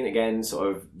 13. Again,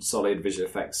 sort of solid visual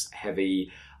effects,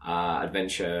 heavy,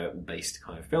 adventure-based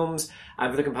kind of films.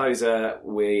 And for the composer,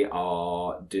 we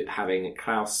are having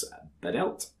Klaus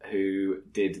Badelt, who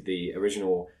did the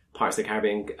original Pirates of the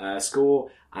Caribbean score,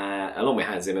 along with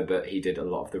Hans Zimmer, but he did a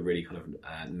lot of the really kind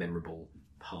of memorable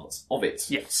parts of it.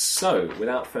 Yes. So,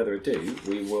 without further ado,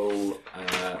 we will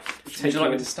Would you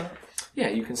like me to start? Yeah,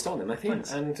 you can start them, I think.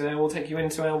 Thanks. And we'll take you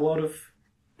into our world of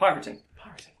pirating.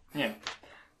 Yeah.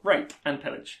 Rape and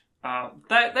pillage.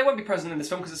 They won't be present in this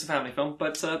film because it's a family film,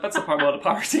 but that's the part world of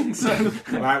pirating, so...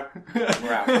 We're out.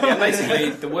 Yeah, basically,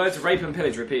 the words rape and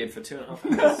pillage repeated for 2.5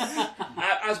 minutes.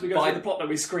 As we go through the plot, then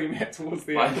we scream it towards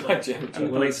the end.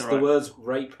 The words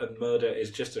rape and murder is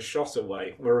just a shot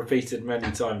away were repeated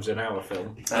many times in our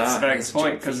film. That's a very good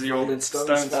point, because you're all in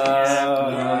stones.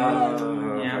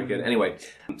 Very good. Anyway.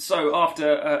 So,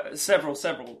 after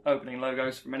several opening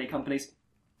logos from many companies,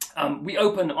 we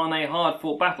open on a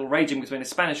hard-fought battle raging between a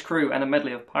Spanish crew and a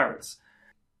medley of pirates.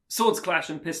 Swords clash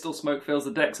and pistol smoke fills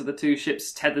the decks of the two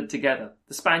ships tethered together.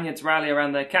 The Spaniards rally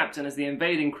around their captain as the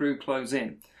invading crew close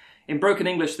in. In broken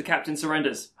English, the captain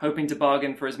surrenders, hoping to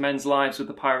bargain for his men's lives with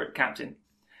the pirate captain.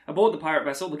 Aboard the pirate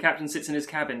vessel, the captain sits in his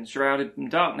cabin, shrouded in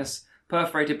darkness,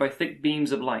 perforated by thick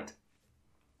beams of light.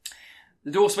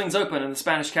 The door swings open and the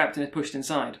Spanish captain is pushed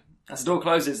inside. As the door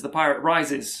closes, the pirate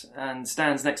rises and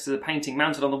stands next to the painting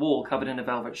mounted on the wall covered in a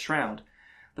velvet shroud.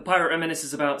 The pirate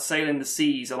reminisces about sailing the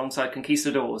seas alongside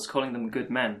conquistadors, calling them good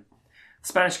men. The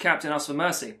Spanish captain asks for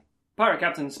mercy. The pirate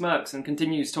captain smirks and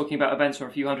continues talking about events from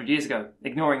a few hundred years ago,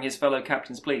 ignoring his fellow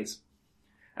captain's pleas.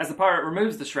 As the pirate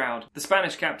removes the shroud, the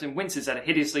Spanish captain winces at a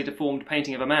hideously deformed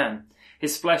painting of a man,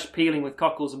 his flesh peeling with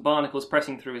cockles and barnacles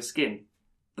pressing through his skin.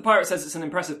 The pirate says it's an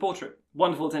impressive portrait,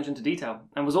 wonderful attention to detail,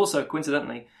 and was also,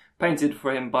 coincidentally, painted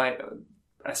for him by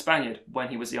a Spaniard when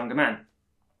he was a younger man.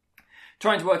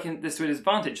 Trying to work this to his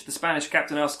advantage, the Spanish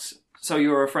captain asks, "So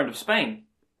you're a friend of Spain?"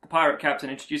 The pirate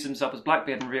captain introduces himself as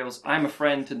Blackbeard and reveals, "I am a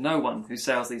friend to no one who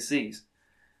sails these seas."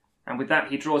 And with that,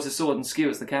 he draws his sword and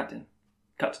skewers the captain.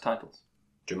 Cut to titles.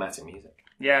 Dramatic music.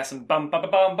 Yeah, some bum bum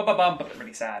bum bum bum bum, but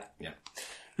really sad. Yeah.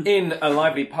 In a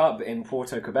lively pub in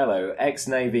Porto Cabello,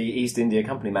 ex-Navy East India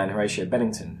Company man Horatio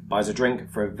Bennington buys a drink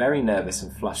for a very nervous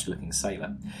and flushed-looking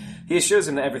sailor. He assures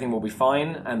him that everything will be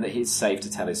fine and that he is safe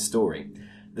to tell his story.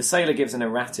 The sailor gives an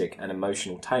erratic and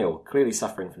emotional tale, clearly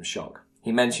suffering from shock.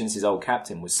 He mentions his old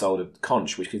captain was sold a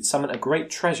conch which could summon a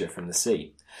great treasure from the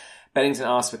sea. Bennington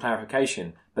asks for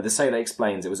clarification, but the sailor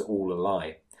explains it was all a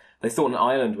lie. They thought an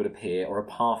island would appear or a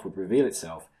path would reveal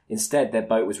itself. Instead, their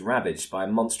boat was ravaged by a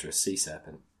monstrous sea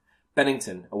serpent.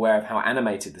 Bennington, aware of how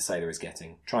animated the sailor is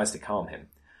getting, tries to calm him.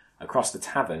 Across the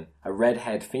tavern, a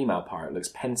red-haired female pirate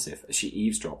looks pensive as she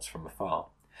eavesdrops from afar.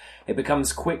 It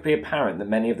becomes quickly apparent that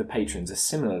many of the patrons are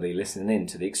similarly listening in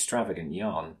to the extravagant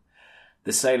yarn.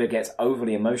 The sailor gets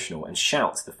overly emotional and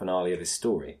shouts the finale of his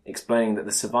story, explaining that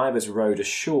the survivors rowed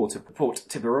ashore to Port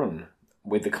Tiburon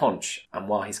with the conch, and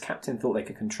while his captain thought they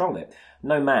could control it,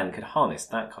 no man could harness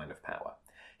that kind of power.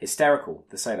 Hysterical,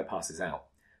 the sailor passes out.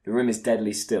 The room is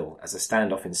deadly still as a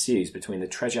standoff ensues between the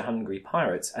treasure-hungry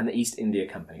pirates and the East India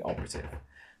Company operative.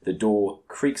 The door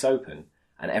creaks open,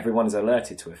 and everyone is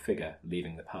alerted to a figure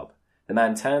leaving the pub. The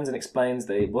man turns and explains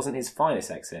that it wasn't his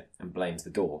finest exit and blames the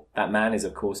door. That man is,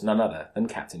 of course, none other than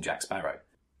Captain Jack Sparrow.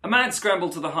 A mad scramble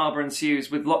to the harbour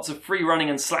ensues with lots of free running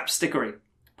and slapstickery.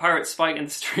 Pirates fight in the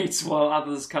streets while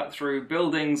others cut through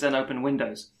buildings and open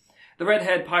windows. The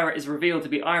red-haired pirate is revealed to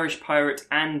be Irish pirate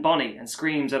Anne Bonny and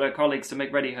screams at her colleagues to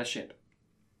make ready her ship.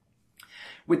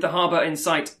 With the harbour in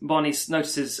sight, Bonny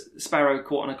notices Sparrow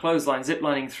caught on a clothesline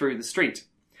ziplining through the street.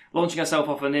 Launching herself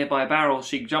off a nearby barrel,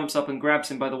 she jumps up and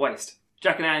grabs him by the waist.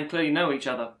 Jack and Anne clearly know each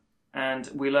other, and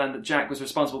we learn that Jack was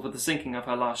responsible for the sinking of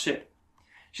her last ship.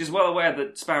 She's well aware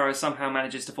that Sparrow somehow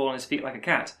manages to fall on his feet like a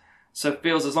cat, so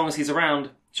feels as long as he's around,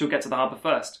 she'll get to the harbour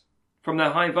first. From their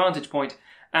high vantage point,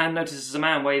 Anne notices a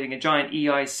man waving a giant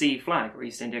EIC flag, or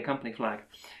East India Company flag,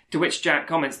 to which Jack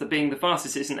comments that being the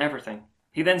fastest isn't everything.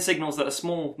 He then signals that a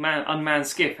small unmanned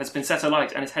skiff has been set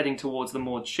alight and is heading towards the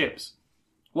moored ships.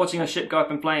 Watching her ship go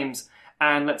up in flames,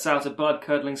 Anne lets out a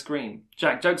blood-curdling scream.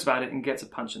 Jack jokes about it and gets a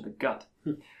punch in the gut.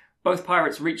 Both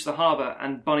pirates reach the harbour,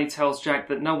 and Bonnie tells Jack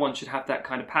that no one should have that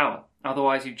kind of power,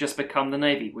 otherwise you just become the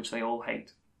Navy, which they all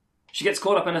hate. She gets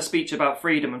caught up in a speech about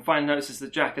freedom and finally notices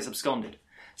that Jack has absconded.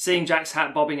 Seeing Jack's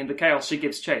hat bobbing in the chaos, she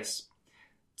gives chase.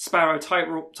 Sparrow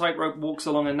tightrope walks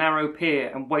along a narrow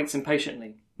pier and waits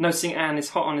impatiently. Noticing Anne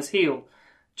is hot on his heel,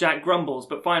 Jack grumbles,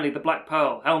 but finally the Black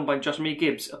Pearl, helmed by Josh Me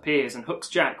Gibbs, appears and hooks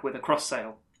Jack with a cross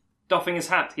sail. Doffing his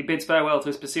hat, he bids farewell to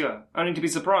his pursuer, only to be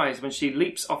surprised when she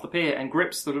leaps off the pier and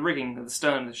grips the rigging of the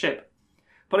stern of the ship.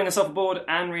 Pulling herself aboard,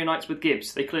 Anne reunites with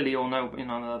Gibbs. They clearly all know one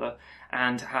another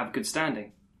and have good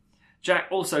standing. Jack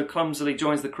also clumsily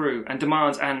joins the crew and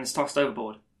demands Anne is tossed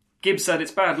overboard. Gibbs said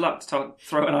it's bad luck to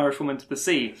throw an Irishwoman to the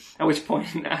sea, at which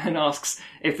point Anne asks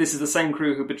if this is the same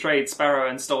crew who betrayed Sparrow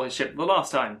and stole his ship the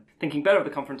last time. Thinking better of the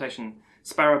confrontation,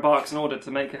 Sparrow barks an order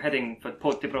to make a heading for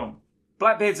Port Tiburon.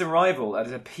 Blackbeard's arrival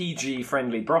at a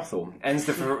PG-friendly brothel ends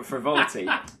the frivolity,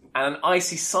 and an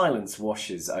icy silence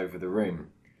washes over the room.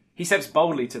 He steps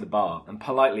boldly to the bar and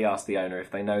politely asks the owner if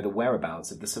they know the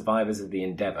whereabouts of the survivors of the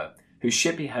Endeavour, whose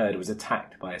ship he heard was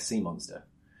attacked by a sea monster.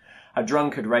 A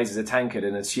drunkard raises a tankard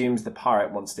and assumes the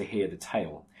pirate wants to hear the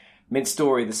tale.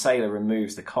 Mid-story, the sailor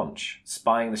removes the conch.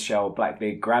 Spying the shell,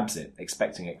 Blackbeard grabs it,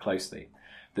 expecting it closely.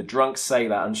 The drunk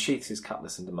sailor unsheaths his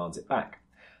cutlass and demands it back.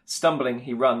 Stumbling,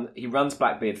 he runs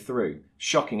Blackbeard through,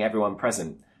 shocking everyone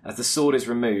present. As the sword is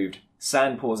removed,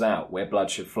 sand pours out where blood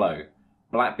should flow.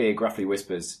 Blackbeard gruffly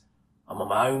whispers, "I'm on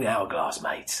my own hourglass,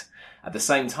 mate." At the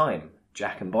same time,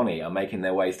 Jack and Bonnie are making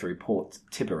their way through Port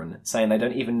Tiburon, saying they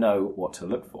don't even know what to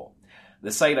look for.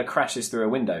 The sailor crashes through a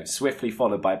window, swiftly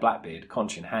followed by Blackbeard,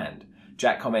 conch in hand.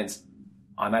 Jack comments,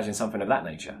 "I imagine something of that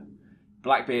nature."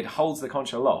 Blackbeard holds the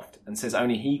conch aloft and says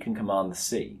only he can command the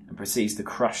sea, and proceeds to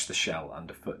crush the shell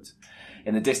underfoot.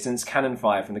 In the distance, cannon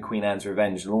fire from the Queen Anne's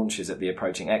Revenge launches at the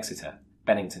approaching Exeter,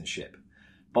 Bennington's ship.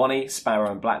 Bonnie,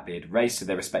 Sparrow and Blackbeard race to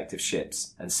their respective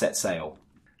ships and set sail.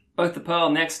 Both the Pearl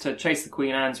and the Exeter chase the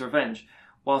Queen Anne's Revenge,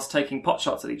 whilst taking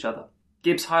potshots at each other.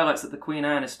 Gibbs highlights that the Queen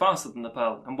Anne is faster than the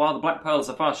Pearl, and while the Black Pearl is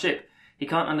a fast ship, he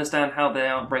can't understand how they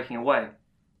aren't breaking away.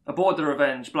 Aboard the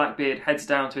Revenge, Blackbeard heads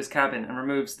down to his cabin and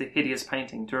removes the hideous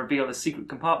painting to reveal a secret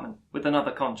compartment with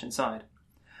another conch inside.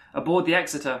 Aboard the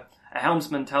Exeter, a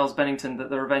helmsman tells Bennington that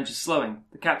the Revenge is slowing.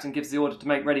 The captain gives the order to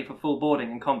make ready for full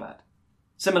boarding and combat.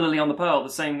 Similarly on the Pearl,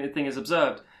 the same thing is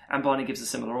observed, and Bonnie gives a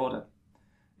similar order.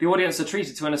 The audience are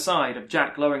treated to an aside of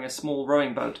Jack lowering a small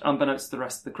rowing boat, unbeknownst to the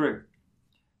rest of the crew.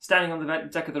 Standing on the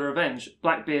deck of the Revenge,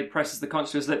 Blackbeard presses the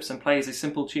conch to his lips and plays a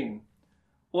simple tune.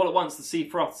 All at once the sea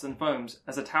froths and foams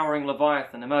as a towering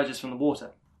leviathan emerges from the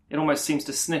water. It almost seems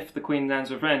to sniff the Queen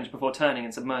Anne's Revenge before turning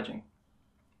and submerging.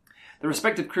 The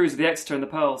respective crews of the Exeter and the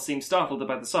Pearl seem startled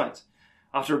by the sight.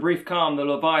 After a brief calm, the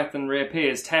leviathan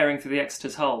reappears, tearing through the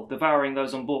Exeter's hull, devouring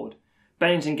those on board.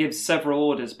 Bennington gives several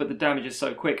orders, but the damage is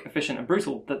so quick, efficient and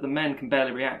brutal that the men can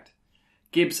barely react.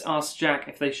 Gibbs asks Jack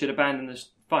if they should abandon the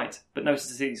fight, but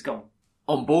notices he's gone.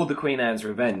 On board the Queen Anne's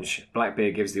Revenge,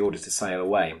 Blackbeard gives the order to sail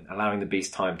away, allowing the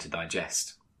beast time to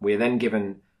digest. We're then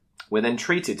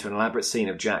treated to an elaborate scene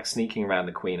of Jack sneaking around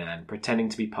the Queen Anne, pretending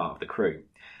to be part of the crew.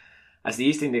 As the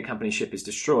East India Company ship is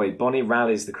destroyed, Bonnie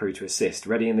rallies the crew to assist,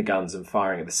 readying the guns and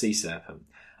firing at the Sea Serpent.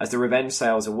 As the Revenge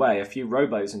sails away, a few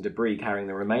rowboats and debris carry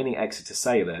the remaining Exeter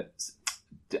sailors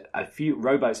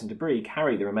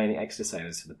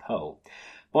to the Pearl.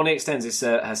 Bonnie extends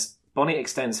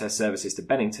her services to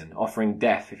Bennington, offering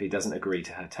death if he doesn't agree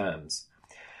to her terms.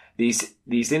 The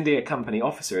East India Company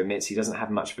officer admits he doesn't have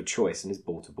much of a choice and is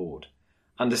brought aboard.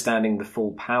 Understanding the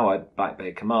full power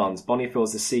Blackbeard commands, Bonnie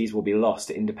feels the seas will be lost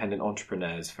to independent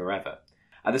entrepreneurs forever.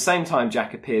 At the same time,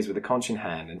 Jack appears with a conch in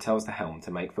hand and tells the helm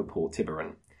to make for Port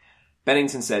Tiburon.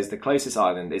 Bennington says the closest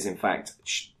island is in fact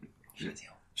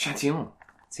Châtillon.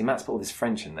 See, Matt's put all this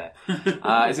French in there.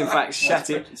 It's in fact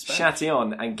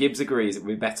Châtillon, and Gibbs agrees it would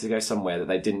be better to go somewhere that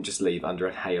they didn't just leave under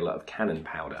a hail of cannon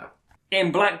powder.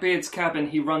 In Blackbeard's cabin,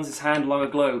 he runs his hand along a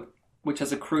globe, which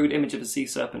has a crude image of a sea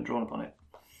serpent drawn upon it.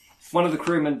 One of the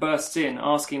crewmen bursts in,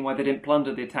 asking why they didn't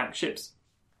plunder the attacked ships.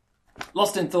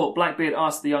 Lost in thought, Blackbeard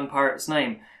asks the young pirate's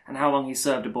name and how long he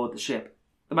served aboard the ship.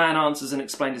 The man answers and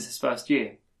explains his first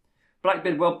year.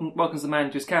 Blackbeard welcomes the man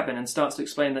into his cabin and starts to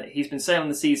explain that he's been sailing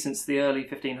the seas since the early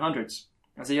 1500s.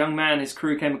 As a young man, his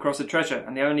crew came across a treasure,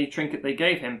 and the only trinket they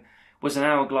gave him was an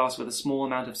hourglass with a small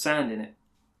amount of sand in it.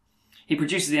 He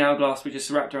produces the hourglass, which is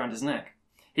wrapped around his neck.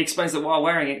 He explains that while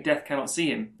wearing it, death cannot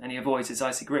see him, and he avoids its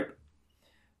icy grip.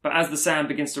 But as the sand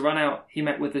begins to run out, he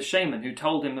met with the shaman who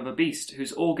told him of a beast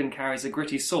whose organ carries a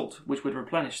gritty salt which would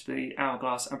replenish the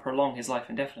hourglass and prolong his life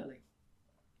indefinitely.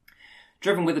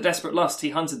 Driven with a desperate lust,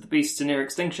 he hunted the beasts to near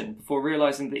extinction before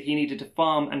realising that he needed to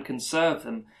farm and conserve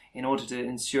them in order to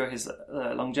ensure his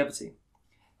longevity.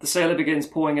 The sailor begins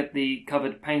pawing at the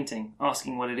covered painting,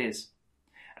 asking what it is.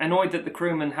 Annoyed that the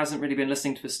crewman hasn't really been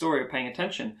listening to his story or paying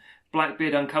attention,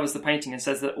 Blackbeard uncovers the painting and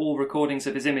says that all recordings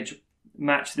of his image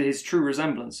match his true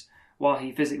resemblance, while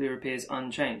he physically appears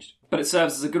unchanged. But it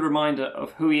serves as a good reminder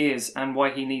of who he is and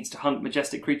why he needs to hunt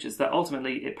majestic creatures that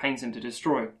ultimately it pains him to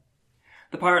destroy.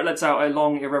 The pirate lets out a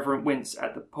long, irreverent wince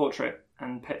at the portrait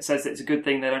and says that it's a good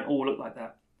thing they don't all look like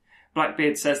that.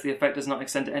 Blackbeard says the effect does not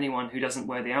extend to anyone who doesn't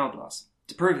wear the hourglass.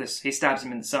 To prove this, he stabs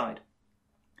him in the side.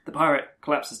 The pirate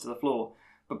collapses to the floor,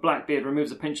 but Blackbeard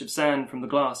removes a pinch of sand from the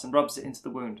glass and rubs it into the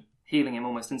wound, healing him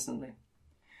almost instantly.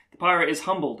 The pirate is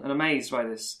humbled and amazed by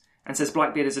this, and says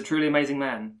Blackbeard is a truly amazing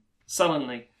man.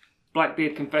 Sullenly,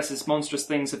 Blackbeard confesses monstrous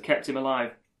things have kept him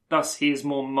alive. Thus, he is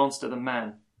more monster than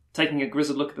man. Taking a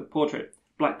grizzled look at the portrait,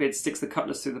 Blackbeard sticks the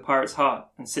cutlass through the pirate's heart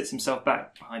and sits himself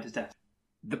back behind his desk.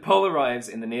 The Pole arrives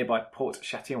in the nearby Port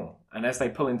Châtillon, and as they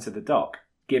pull into the dock,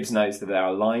 Gibbs notes that there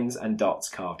are lines and dots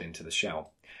carved into the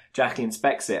shell. Jackie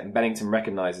inspects it, and Bennington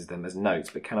recognises them as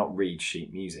notes but cannot read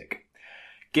sheet music.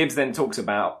 Gibbs then talks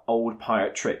about old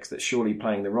pirate tricks that surely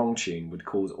playing the wrong tune would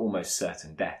cause almost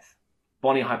certain death.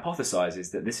 Bonnie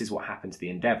hypothesises that this is what happened to the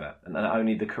Endeavour, and that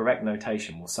only the correct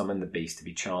notation will summon the beast to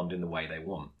be charmed in the way they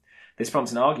want. This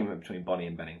prompts an argument between Bonnie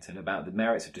and Bennington about the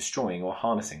merits of destroying or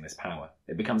harnessing this power.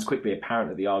 It becomes quickly apparent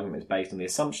that the argument is based on the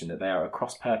assumption that they are at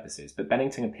cross purposes, but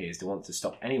Bennington appears to want to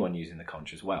stop anyone using the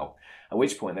conch as well, at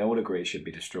which point they all agree it should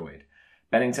be destroyed.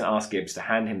 Bennington asks Gibbs to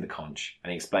hand him the conch, and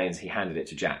he explains he handed it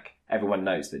to Jack. Everyone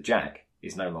notes that Jack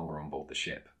is no longer on board the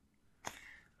ship.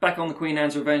 Back on the Queen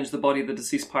Anne's Revenge, the body of the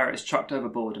deceased pirate is chucked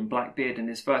overboard, and Blackbeard and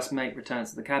his first mate return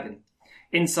to the cabin.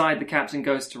 Inside, the captain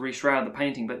goes to reshroud the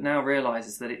painting, but now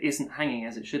realises that it isn't hanging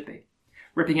as it should be.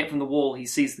 Ripping it from the wall, he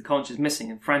sees the conch is missing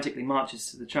and frantically marches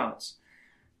to the charts,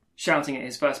 shouting at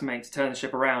his first mate to turn the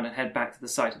ship around and head back to the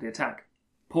site of the attack.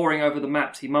 Poring over the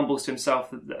maps, he mumbles to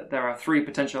himself that there are 3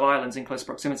 potential islands in close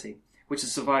proximity, which the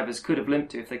survivors could have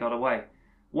limped to if they got away,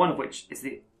 one of which is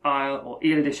the Isle or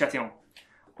Ile de Châtillon.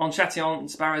 On Châtillon,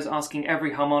 Sparrow's asking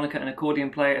every harmonica and accordion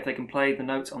player if they can play the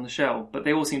notes on the shell, but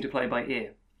they all seem to play by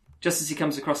ear. Just as he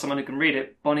comes across someone who can read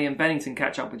it, Bonnie and Bennington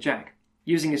catch up with Jack.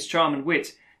 Using his charm and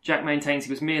wit, Jack maintains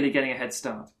he was merely getting a head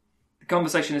start. The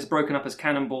conversation is broken up as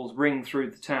cannonballs ring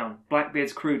through the town.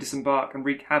 Blackbeard's crew disembark and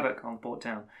wreak havoc on Port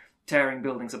Town, tearing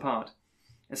buildings apart.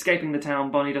 Escaping the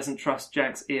town, Bonnie doesn't trust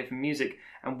Jack's ear for music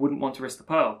and wouldn't want to risk the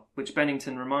pearl, which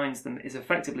Bennington reminds them is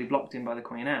effectively blocked in by the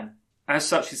Queen Anne. As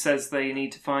such, he says they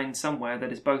need to find somewhere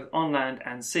that is both on land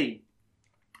and sea.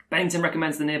 Bennington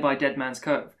recommends the nearby Dead Man's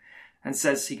Cove, and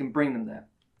says he can bring them there.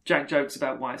 Jack jokes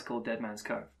about why it's called Dead Man's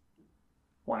Cove.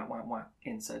 Wah.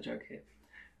 Insert joke here.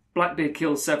 Blackbeard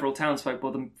kills several townsfolk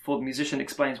before the musician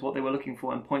explains what they were looking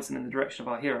for and points them in the direction of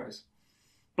our heroes.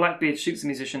 Blackbeard shoots the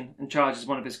musician and charges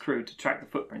one of his crew to track the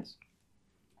footprints.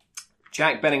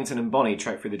 Jack, Bennington and Bonnie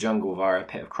trek through the jungle via a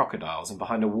pit of crocodiles and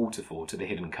behind a waterfall to the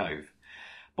hidden cove.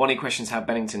 Bonnie questions how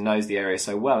Bennington knows the area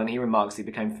so well, and he remarks he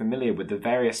became familiar with the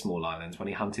various small islands when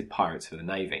he hunted pirates for the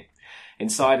Navy.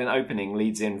 Inside, an opening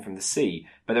leads in from the sea,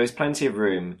 but there is plenty of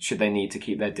room should they need to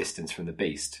keep their distance from the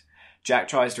beast. Jack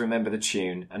tries to remember the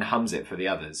tune and hums it for the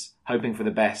others. Hoping for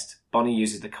the best, Bonnie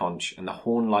uses the conch and the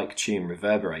horn-like tune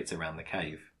reverberates around the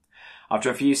cave. After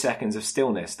a few seconds of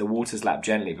stillness, the waters lap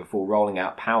gently before rolling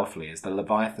out powerfully as the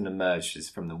Leviathan emerges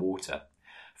from the water.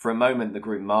 For a moment, the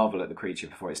group marvel at the creature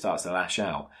before it starts to lash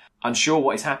out. Unsure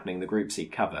what is happening, the group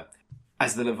seek cover.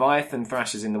 As the Leviathan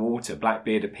thrashes in the water,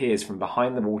 Blackbeard appears from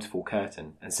behind the waterfall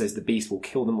curtain and says the beast will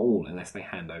kill them all unless they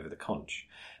hand over the conch.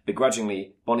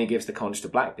 Begrudgingly, Bonnie gives the conch to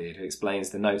Blackbeard, who explains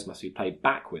the notes must be played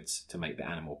backwards to make the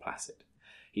animal placid.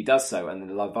 He does so, and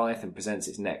the Leviathan presents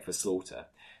its neck for slaughter.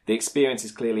 The experience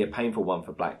is clearly a painful one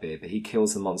for Blackbeard, but he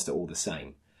kills the monster all the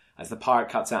same. As the pirate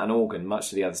cuts out an organ, much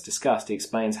to the others' disgust, he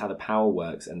explains how the power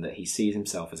works and that he sees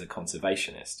himself as a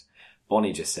conservationist.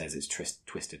 Bonnie just says it's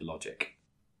twisted logic.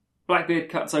 Blackbeard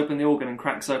cuts open the organ and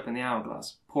cracks open the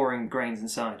hourglass, pouring grains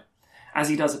inside. As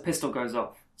he does, a pistol goes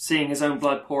off. Seeing his own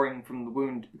blood pouring from the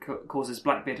wound causes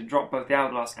Blackbeard to drop both the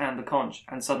hourglass and the conch,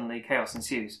 and suddenly chaos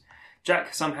ensues.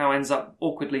 Jack somehow ends up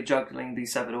awkwardly juggling the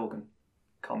severed organ.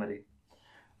 Comedy.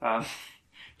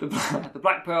 The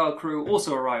Black Pearl crew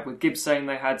also arrive, with Gibbs saying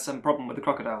they had some problem with the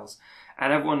crocodiles,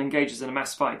 and everyone engages in a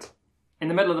mass fight. In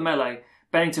the middle of the melee,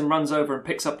 Bennington runs over and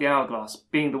picks up the hourglass,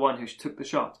 being the one who took the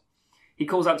shot. He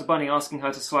calls out to Bunny, asking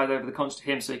her to slide over the conch to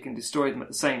him so he can destroy them at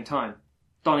the same time.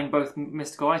 Donning both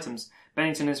mystical items,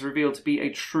 Bennington is revealed to be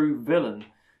a true villain,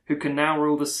 who can now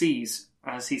rule the seas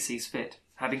as he sees fit.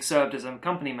 Having served as a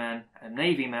company man, a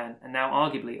navy man, and now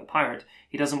arguably a pirate,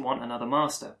 he doesn't want another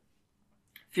master.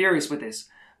 Furious with this,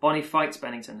 Bonnie fights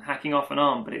Bennington, hacking off an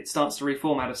arm, but it starts to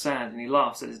reform out of sand, and he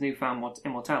laughs at his newfound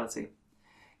immortality.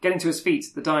 Getting to his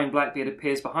feet, the dying Blackbeard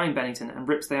appears behind Bennington and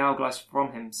rips the hourglass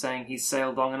from him, saying he's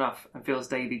sailed long enough and feels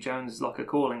Davy Jones' locker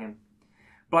calling him.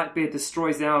 Blackbeard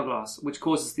destroys the hourglass, which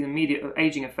causes the immediate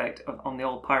aging effect on the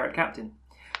old pirate captain.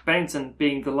 Bennington,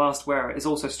 being the last wearer, is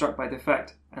also struck by the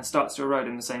effect and starts to erode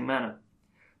in the same manner.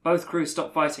 Both crews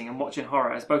stop fighting and watch in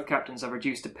horror as both captains are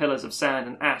reduced to pillars of sand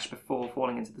and ash before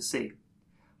falling into the sea.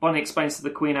 Bonnie explains to the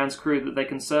Queen Anne's crew that they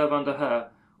can serve under her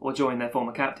or join their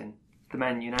former captain. The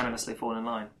men unanimously fall in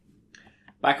line.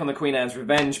 Back on the Queen Anne's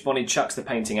Revenge, Bonnie chucks the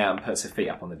painting out and puts her feet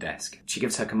up on the desk. She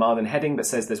gives her command and heading, but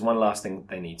says there's one last thing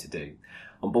they need to do.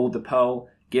 On board the Pearl,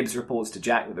 Gibbs reports to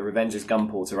Jack that the Revenge's gun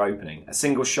ports are opening. A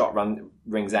single shot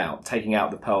rings out, taking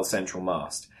out the Pearl's central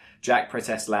mast. Jack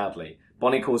protests loudly.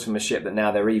 Bonnie calls from a ship that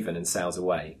now they're even and sails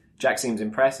away. Jack seems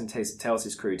impressed and tells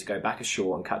his crew to go back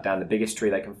ashore and cut down the biggest tree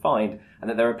they can find, and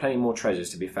that there are plenty more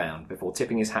treasures to be found, before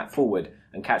tipping his hat forward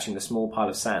and catching the small pile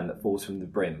of sand that falls from the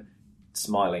brim,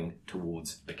 smiling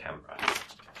towards the camera.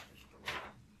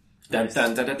 Anyway,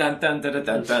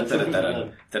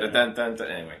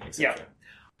 etc.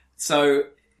 So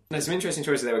there's some interesting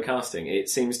choices they were casting. It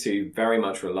seems to very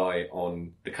much rely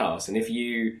on the cast, and if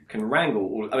you can wrangle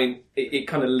all, I mean, it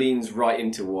kind of leans right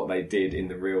into what they did in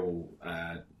the real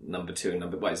number 2 and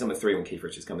it's number 3 when Keith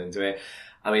Richards comes into it.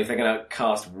 I mean, if they're going to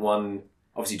cast one,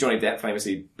 obviously Johnny Depp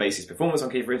famously based his performance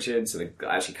on Keith Richards, so they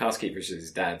actually cast Keith Richards as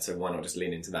his dad. So why not just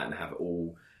lean into that and have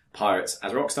all pirates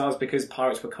as rock stars, because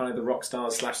pirates were kind of the rock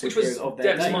stars / superheroes of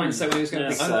their day. Depp's mindset when he was going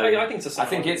to think.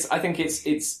 I think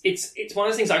it's it's one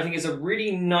of those things. I think is a really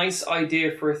nice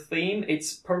idea for a theme.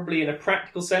 It's probably in a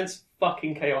practical sense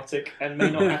fucking chaotic and may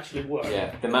not actually work.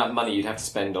 Yeah, the amount of money you'd have to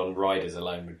spend on riders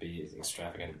alone would be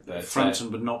extravagant. But,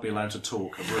 Frampton would not be allowed to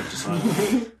talk. I've already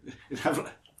decided. He'd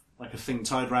have like a thing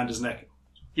tied round his neck.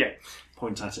 Yeah.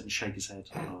 Point at it and shake his head.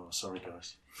 Oh, sorry,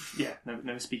 guys. Yeah,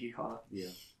 no speaky collar. Yeah.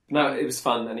 No, it was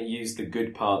fun, and it used the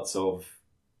good parts of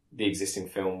the existing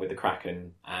film with the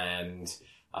Kraken, and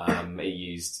it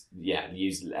used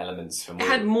elements from... It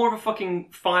had more of a fucking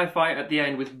firefight at the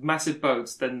end with massive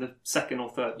boats than the second or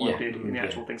third one did in the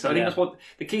actual thing. So I think that's what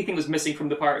the key thing was missing from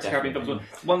the Pirates of the Caribbean films.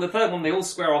 The third one, they all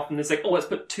square off and it's like, oh, let's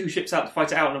put 2 ships out to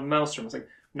fight it out in a maelstrom. It's like,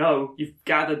 no, you've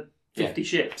gathered 50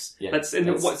 ships. Yeah.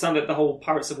 What sounded like the whole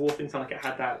Pirates of War thing sounded like it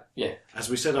had that. Yeah. As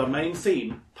we said, our main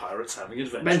theme, pirates having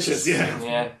adventures.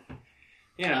 Yeah.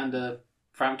 And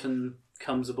Frampton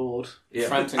comes aboard. Yeah.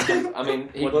 Frampton comes, I mean...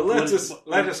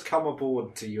 let us come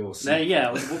aboard to your sea.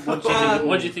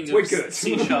 What do you think of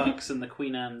Sea Sharks and the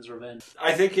Queen Anne's Revenge?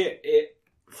 I think it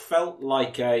felt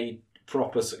like a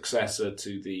proper successor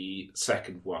to the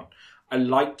second one. I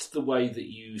liked the way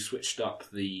that you switched up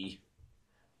the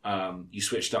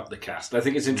cast. I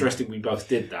think it's interesting we both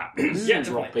did that.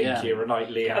 Dropping Keira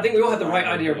Knightley. I think we all had the right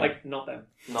idea of like, not them.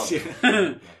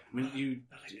 I mean, you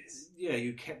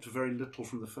kept very little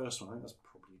from the first one. I think that's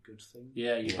probably a good thing.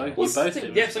 Yeah, you both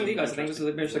did. Yeah, some of you guys, I think this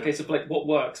was a case of like, what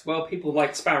works? Well, people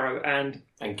like Sparrow and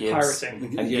Gibbs.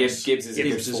 pirating. And Gibbs is a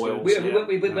good foil.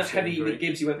 We went heavy with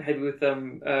Gibbs, you went heavy with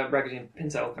Raggedy and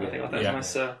Pintail kind of thing like that.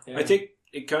 Nice, I think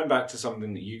going back to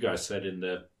something that you guys said in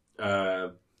the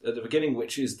at the beginning,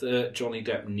 which is that Johnny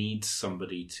Depp needs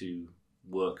somebody to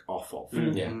work off of.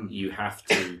 You have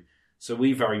to. So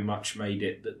we very much made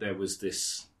it that there was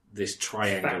this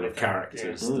triangle of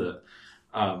characters that.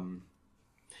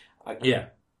 I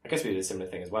guess we did a similar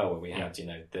thing as well, where we had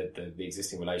the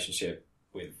existing relationship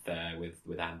with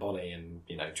Anne Bonny, and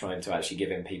trying to actually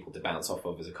give him people to bounce off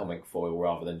of as a comic foil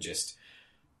rather than just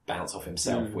bounce off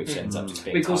himself, which ends up just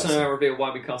being. We also now reveal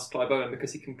why we cast Clive Owen,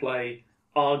 because he can play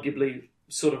arguably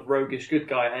sort of roguish good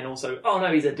guy, and also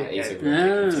he's a dickhead. He's a real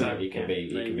dickhead, so he can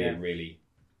be really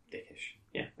dickish.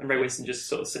 Yeah, and Ray Winston just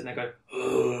sort of sitting there going,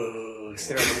 oh,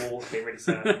 staring at the walls, being really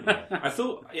sad. I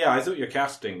thought your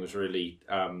casting was really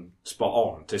spot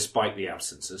on, despite the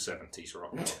absence of 70s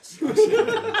rock gods. True.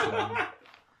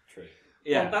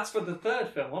 Yeah, well, that's for the third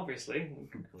film, obviously.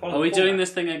 Are we doing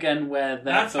this thing again where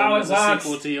that film is a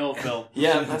sequel to your film?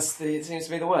 Yeah, it seems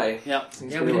to be the way. Yeah, we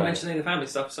didn't mention any of the family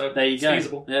stuff, so there you go.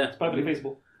 Feasible. Yeah, it's perfectly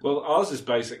feasible. Well, ours is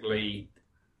basically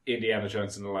Indiana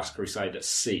Jones and the Last Crusade at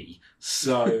sea.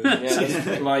 So,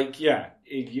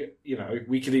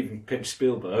 we could even pinch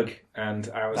Spielberg, and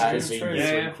ours could be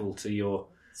the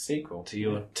sequel to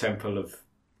your Temple of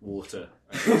Water.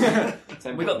 We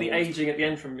got the aging at the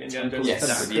end from Indiana Jones. Yes,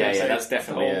 that's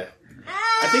definitely.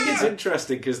 I think it's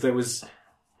interesting because there was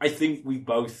I think we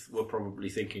both were probably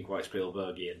thinking quite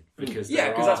Spielbergian because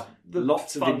there are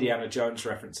lots of Indiana Jones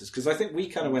references. Because I think we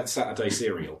kind of went Saturday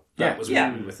Serial. That was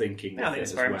what we were thinking with it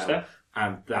as well.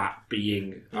 And that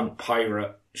being a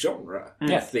pirate genre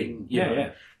thing, you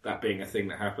know, that being a thing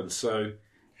that happens. So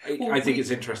I think it's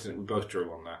interesting that we both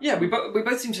drew on that. Yeah, we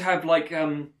both seem to have like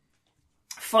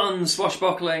fun,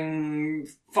 swashbuckling,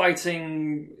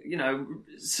 fighting, you know,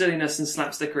 silliness and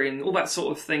slapstickery and all that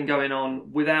sort of thing going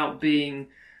on without being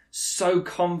so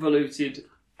convoluted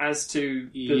as to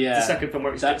the second film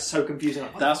where it gets so confusing.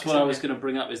 Like, that's what I was going to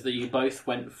bring up, is that you both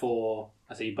went for,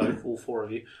 I say both, all four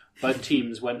of you, both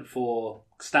teams went for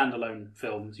standalone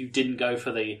films. You didn't go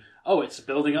for it's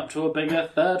building up to a bigger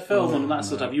third film and that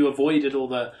sort of stuff. You avoided all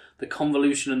the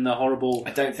convolution and the horrible,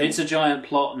 it's a giant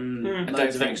plot and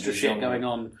loads of extra shit going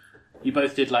on. You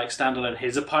both did like standalone,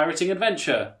 here's a pirating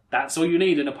adventure. That's all you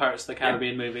need in a Pirates of the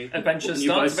Caribbean movie. Adventure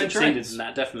You both succeeded in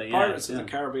that, definitely. Pirates of the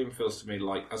Caribbean feels to me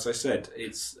like, as I said,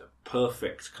 it's a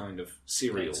perfect kind of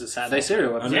serial. It's a Saturday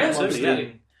serial.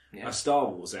 Absolutely. A Star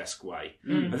Wars-esque way.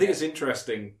 I think it's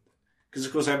interesting, because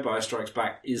of course Empire Strikes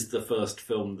Back is the first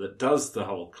film that does the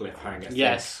whole cliffhanger thing.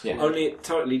 Yes. Yeah. Only it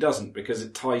totally doesn't, because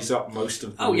it ties up most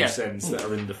of the loose ends that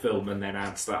are in the film and then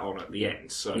adds that on at the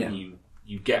end. So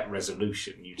you get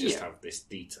resolution, you just have this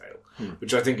detail,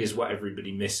 which I think is what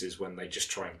everybody misses when they just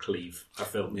try and cleave a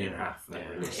film in half.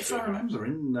 If I remember,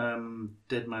 in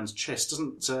Dead Man's Chest,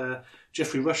 doesn't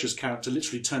Geoffrey Rush's character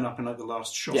literally turn up in like the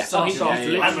last shot? Yeah. So he's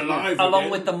alive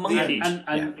along with the monkey.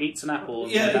 And eats an apple.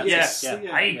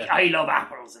 I love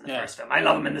apples in the first film. I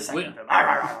love them in the second film.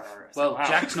 Well,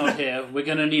 Jack's not here. We're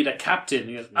going to need a captain.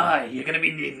 He goes, you're going to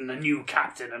be needing a new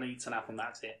captain, and eats an apple, and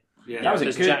that's it. Yeah, that was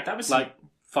good. Jack, that was like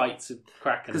fights and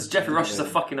Kraken. Because Geoffrey Rush is a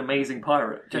fucking amazing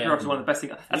pirate. Geoffrey Rush is one of the best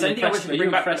things. That's anything I wish to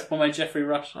bring back. Impressed by my Geoffrey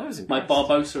Rush? I was impressed. My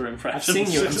Barbossa impression. I've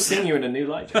seen you in a new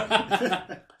light.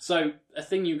 So, a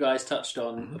thing you guys touched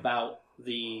on about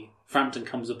the Frampton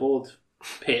Comes Aboard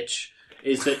pitch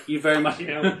is that you very much...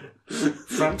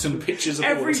 Frampton pitches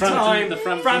aboard. Every time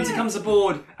Frampton comes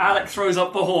aboard, Alec throws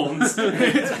up the horns.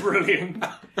 It's brilliant.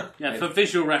 Yeah, for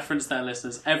visual reference there,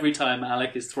 listeners, every time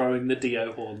Alec is throwing the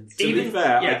Dio horns. To be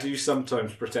fair, I do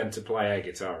sometimes pretend to play air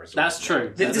guitar as well. That's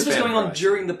true. This was going on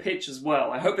during the pitch as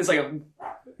well. I hope there's like a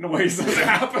noise as it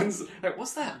happens. Like,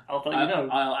 what's that? I'll let you know.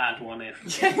 I'll add one in.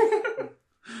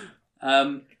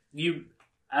 You,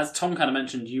 as Tom kind of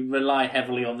mentioned, you rely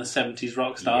heavily on the 70s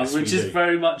rock stars, which is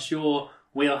very much your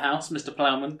wheelhouse, Mr.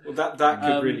 Plowman. Well, that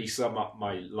could really sum up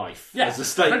my life as a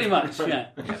statement. Pretty much,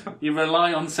 yeah. You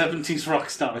rely on 70s rock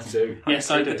stars. I do.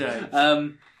 Yes, I do.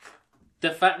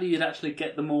 The fact that you'd actually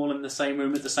get them all in the same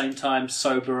room at the same time,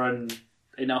 sober and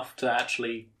enough to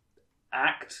actually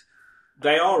act.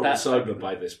 They are all sober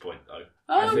by this point, though.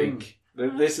 I think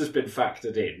this has been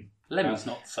factored in. Lemmy's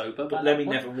not sober. But Lemmy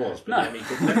never was. But Lemmy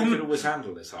could always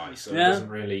handle this high, so it doesn't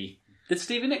really... Did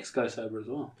Stevie Nicks go sober as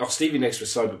well? Oh, Stevie Nicks was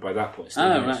sober by that point.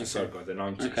 Stevie Nicks was sober by the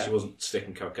 90s. Okay. She wasn't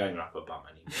sticking cocaine up her bum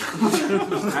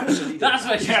anymore. Actually, that's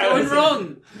where she's going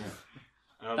wrong.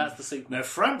 That's the sequel. Now,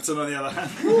 Frampton, on the other hand...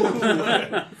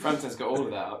 Frampton's got all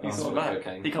of that up. He's got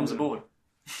cocaine. He comes aboard.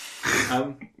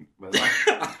 With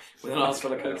an arse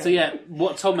full of cocaine. So yeah,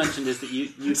 what Tom mentioned is that you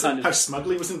kind of... How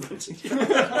smuggling was invented.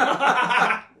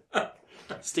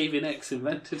 Stevie Nicks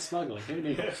invented smuggling. Who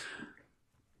knew?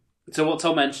 So what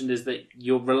Tom mentioned is that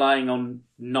you're relying on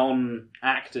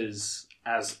non-actors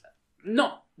as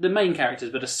not the main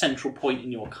characters, but a central point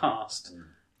in your cast.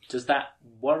 Does that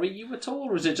worry you at all,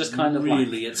 or is it just kind of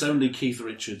really? It's only Keith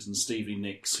Richards and Stevie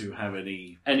Nicks who have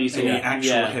any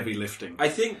actual heavy lifting. I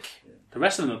think the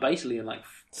rest of them are basically in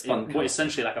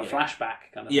essentially like a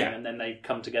flashback kind of thing, and then they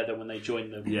come together when they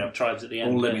join the tribes at the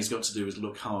end. All Lemmy's got to do is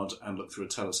look hard and look through a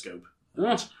telescope.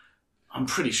 What? I'm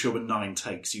pretty sure with 9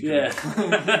 takes you can...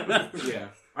 Yeah.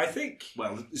 I think...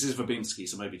 Well, this is Verbinski,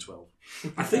 so maybe 12.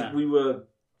 I think we were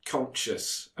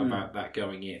conscious about that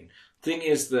going in. Thing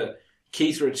is that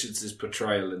Keith Richards'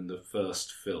 portrayal in the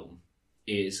first film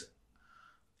is...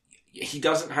 He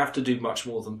doesn't have to do much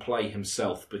more than play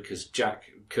himself because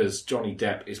Johnny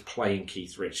Depp is playing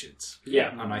Keith Richards.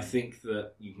 Yeah. And I think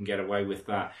that you can get away with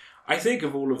that. I think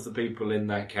of all of the people in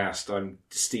that cast,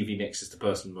 Stevie Nicks is the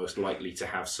person most likely to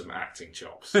have some acting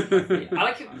chops.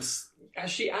 Has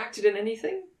she acted in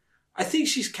anything? I think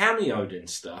she's cameoed in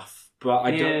stuff, but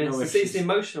I don't know if it's the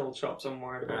emotional chops I'm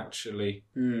worried about. Actually.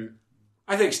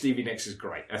 I think Stevie Nicks is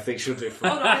great. I think she'll do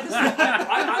fine.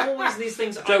 I'm always these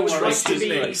things. I would like to be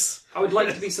surprised. I would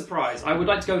like to be surprised. I would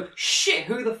like to go, shit,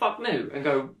 who the fuck knew? And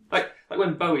go, like Like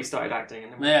when Bowie started acting,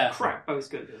 and then we went, crap, Bowie's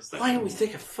good at this. Why don't we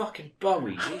think of fucking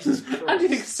Bowie? Jesus Christ. How do you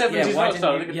think 70s rock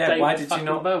star? Why did you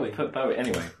not Bowie? put Bowie?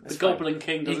 Anyway, The Goblin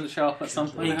King doesn't show up at some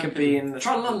point. He could be in the...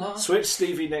 Tra-la-la. Switch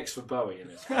Stevie Nicks for Bowie in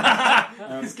this.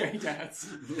 His gay dads.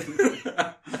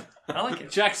 I like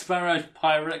it. Jack Sparrow's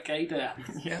pirate gay dad.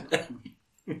 Yeah.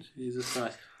 Jesus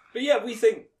Christ. But yeah, we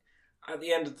think at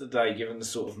the end of the day, given the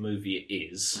sort of movie it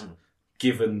is,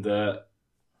 given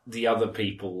the other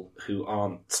people who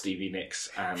aren't Stevie Nicks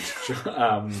and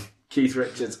Keith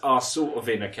Richards are sort of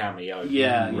in a cameo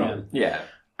role. Yeah.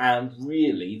 And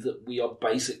really, that we are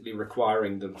basically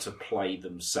requiring them to play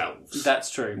themselves.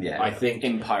 That's true. Yeah. I think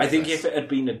if it had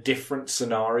been a different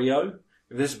scenario,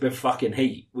 if this had been fucking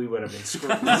Heat, we would have been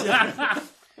screwed.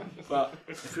 But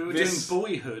if we were doing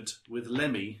Boyhood with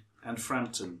Lemmy and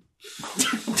Frampton,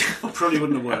 probably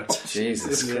wouldn't have worked.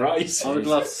 Jesus Christ. I would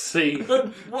love to see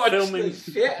watch filming the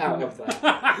shit out of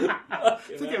that.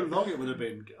 Think how long it would have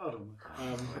been. God,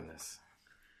 goodness.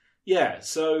 Yeah,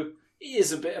 so it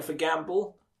is a bit of a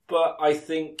gamble, but I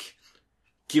think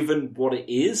given what it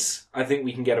is, I think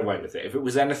we can get away with it. If it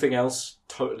was anything else,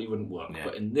 totally wouldn't work. Yeah.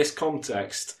 But in this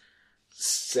context,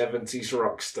 70s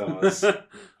rock stars are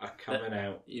coming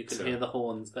out. You can hear the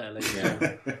horns barely.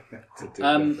 Yeah.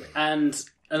 And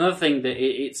another thing that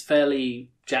it's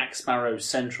fairly Jack Sparrow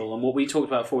central, and what we talked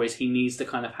about before is he needs to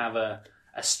kind of have a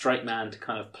straight man to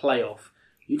kind of play off.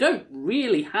 You don't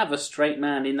really have a straight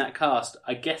man in that cast.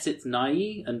 I guess it's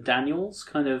Nye and Daniels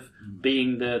kind of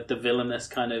being the villainous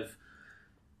kind of,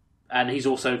 and he's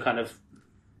also kind of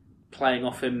playing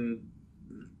off him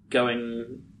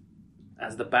going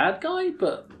as the bad guy,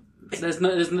 but there's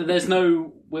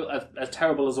no Will, as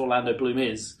terrible as Orlando Bloom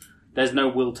is, there's no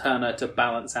Will Turner to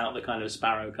balance out the kind of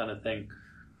Sparrow kind of thing.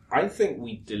 I think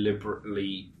we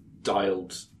deliberately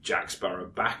dialed Jack Sparrow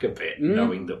back a bit,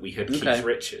 knowing that we had Keith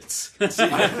Richards.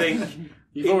 I think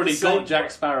you've already got Jack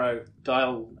Sparrow.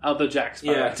 Dial other Jack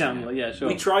Sparrow down. Yeah, sure.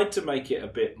 We tried to make it a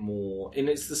bit more, and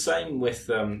it's the same with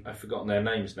I've forgotten their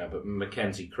names now, but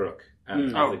Mackenzie Crook.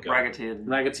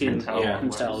 Raggetty and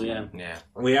Tell. Yeah.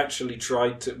 We actually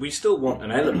tried to. We still want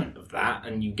an element of that,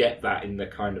 and you get that in the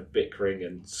kind of bickering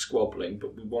and squabbling.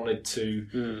 But we wanted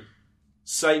to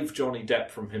save Johnny Depp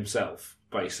from himself,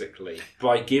 basically,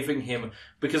 by giving him,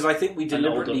 because I think we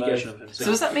deliberately gave. So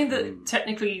does that mean that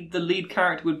technically the lead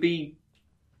character would be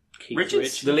Keith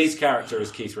Richards? The lead character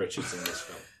is Keith Richards in this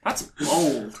film. That's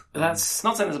bold. That's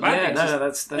not saying it's a bad thing. No,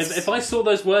 that's... If I saw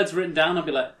those words written down, I'd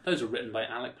be like, those are written by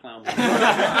Alec Plowman.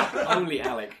 Only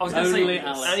Alec. I was going to say,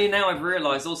 only now I've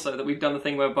realised also that we've done the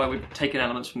thing whereby we've taken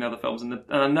elements from the other films, and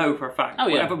I know for a fact,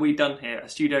 whatever we've done here, a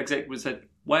studio exec would have said,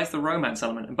 where's the romance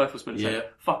element? And both of us would have said,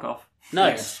 fuck off.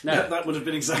 No. That would have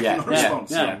been exactly my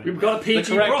response. Yeah. We've got a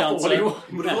PG brothel. What do you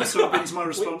want? Would have also been my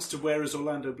response to where is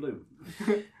Orlando Bloom?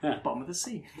 Bottom of the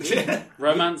sea.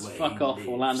 Romance, fuck off.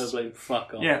 Orlando Bloom,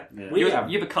 fuck off. Yeah. You have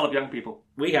a colour of young people.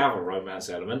 We have a romance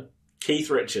element. Keith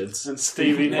Richards and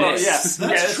Stevie Nicks. Well,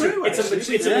 that's true. It's a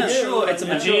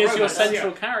mature. He is your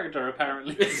central character,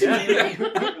 apparently.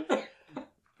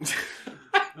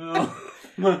 Oh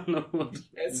my lord!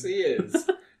 Yes, he is.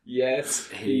 Yes,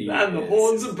 he and the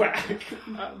horns are back.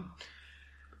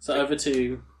 So over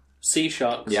to Sea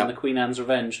Sharks and the Queen Anne's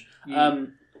Revenge.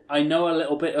 I know a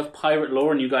little bit of pirate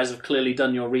lore, and you guys have clearly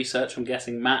done your research. I'm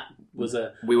guessing Matt was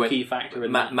a key factor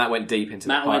in that. Matt went deep into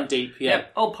Matt went deep,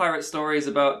 old pirate stories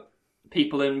about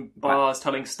people in bars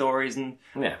telling stories, and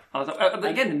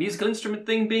again, the musical instrument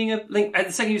thing being a link. And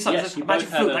the second you started the magic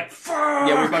flute, like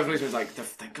we both was like,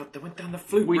 thank God they went down the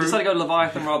flute. We decided to go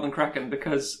Leviathan rather than Kraken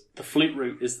because the flute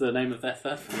route is the name of their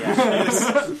third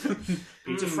film.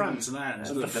 Peter France and Anne.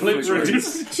 The flute route.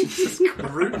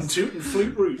 Root and toot and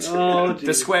flute route. Oh,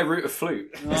 the square root of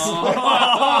flute.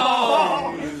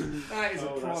 That is a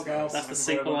prog album. That's the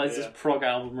Sequelizers prog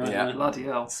album right there. Bloody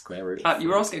hell. Square root. You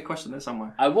were asking a question there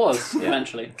somewhere. I was,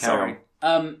 eventually. Sorry.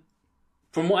 From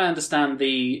what I understand,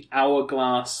 the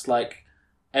hourglass,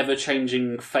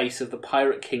 ever-changing face of the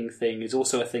Pirate King thing is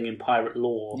also a thing in pirate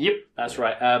lore. Yep. That's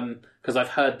right. Because I've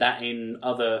heard that in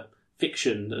other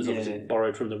fiction that is obviously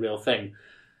borrowed from the real thing.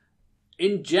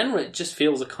 In general, it just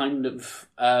feels a kind of...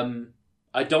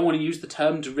 I don't want to use the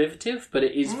term derivative, but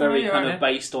it is very kind of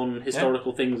based on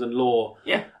historical things and lore.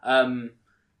 Yeah.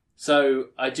 So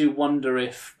I do wonder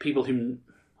if people who...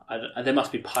 there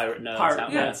must be pirate nerds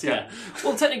out there. Yeah.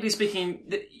 Well, technically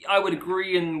speaking, I would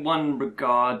agree in one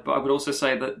regard, but I would also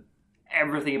say that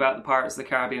everything about the Pirates of the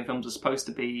Caribbean films is supposed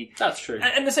to be... That's true.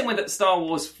 And the same way that Star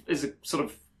Wars is a sort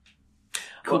of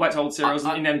callback to old serials,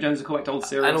 and Indiana Jones is a callback to old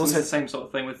serials, and also the same sort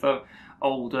of thing with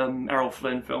old Errol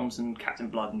Flynn films and Captain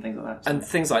Blood and things like that. And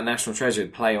things like National Treasure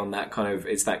play on that kind of,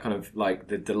 it's that kind of like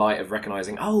the delight of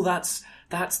recognising, oh, that's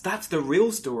the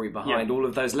real story behind all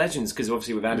of those legends, because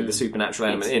obviously we've added the supernatural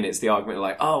element in. It's the argument of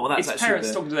like, oh, well, that's actually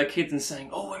parents talking to their kids and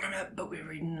saying, oh, but we're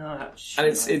reading that shit. And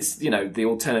it's the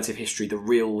alternative history, the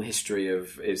real history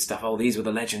of stuff. Oh, these were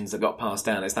the legends that got passed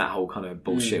down. It's that whole kind of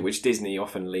bullshit which Disney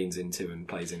often leans into and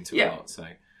plays into a lot. So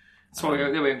that's why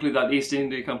we include that East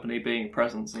India Company being a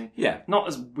presence. And not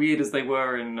as weird as they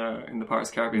were in the Pirates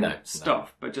of the Caribbean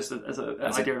stuff, but just as an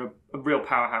idea of a real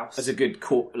powerhouse. As a good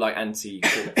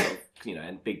anti-corporate,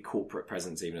 and big corporate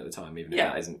presence even at the time. Even if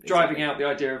that isn't driving out the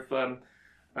idea of,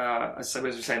 as we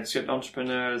were saying,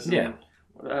 entrepreneurs. And,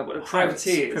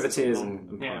 privateers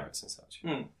and pirates and such.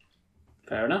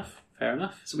 Fair enough.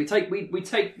 So we take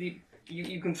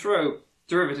you can throw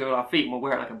derivative at our feet and we'll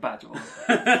wear it like a badge on.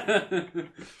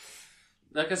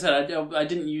 Like I said, I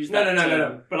didn't use that.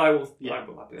 No. But I will. Yeah. I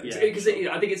will do that because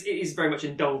I think it is very much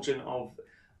indulgent of.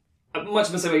 Much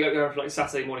of the same way you go for like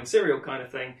Saturday morning cereal kind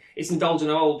of thing, it's indulgent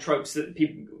of old tropes that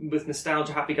people with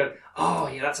nostalgia happy go, oh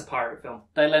yeah, that's a pirate film.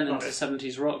 They lent into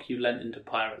 70s rock, you lent into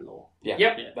pirate lore. Yeah.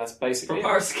 Yep. Yeah. That's basically for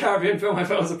Pirates of the Caribbean film I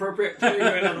felt was appropriate. Clearly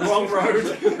going down the wrong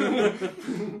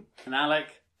road. And Alec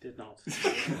did not.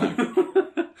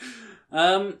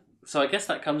 So I guess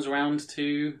that comes around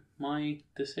to my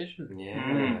decision.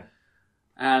 Yeah.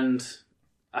 And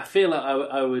I feel like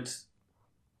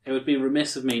it would be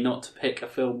remiss of me not to pick a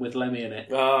film with Lemmy in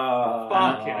it.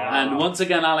 Fucking hell. And once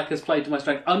again, Alec has played to my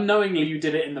strength. Unknowingly, you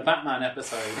did it in the Batman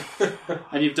episode.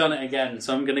 And you've done it again.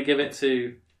 So I'm going to give it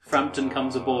to Frampton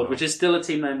Comes Aboard, which is still a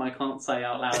team name I can't say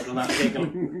out loud without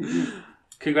giggling.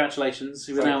 Congratulations.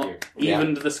 You've now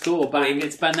evened the score back.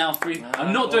 It's been now 3.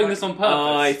 I'm not doing this on purpose.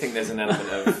 I think there's an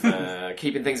element of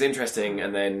keeping things interesting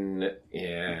and then,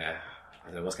 I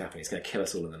don't know what's going to happen. He's going to kill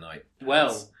us all in the night.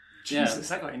 Well... Jesus,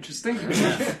 that got interesting.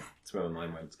 That's where my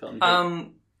mind went.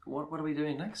 What are we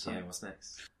doing next time? Yeah, what's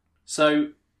next?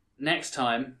 So, next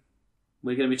time,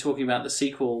 we're going to be talking about the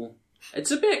sequel. It's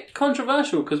a bit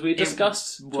controversial because we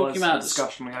discussed talking about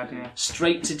discussion we had,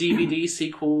 straight to DVD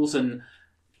sequels, and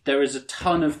there is a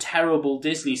ton of terrible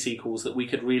Disney sequels that we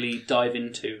could really dive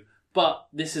into. But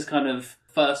this is kind of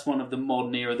first one of the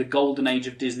modern era, the golden age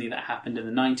of Disney that happened in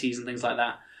the 90s and things like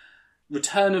that.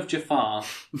 Return of Jafar.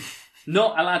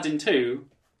 Not Aladdin 2.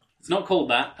 It's not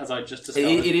called that, as I just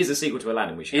discovered. It is a sequel to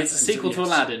Aladdin. It's a sequel to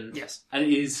Aladdin. Yes. And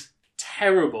it is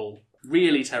terrible.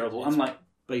 Really terrible. I'm like...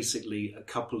 Basically a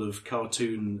couple of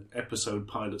cartoon episode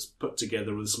pilots put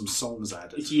together with some songs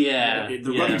added. Yeah. The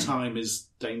runtime is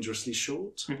dangerously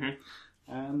short. Mm-hmm.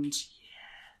 And...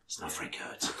 it's not very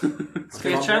good. It's a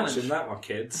challenge. Watching that one,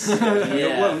 kids.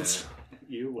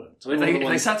 You won't. If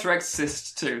they sat through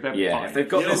Exorcist 2, they're fine. If they've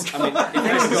got this... I mean,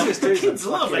 kids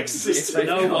love Exorcist.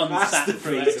 No one sat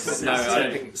through Exorcist. No, I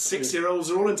don't think... 6-year-olds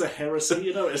are all into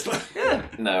heresy, it's like... Yeah.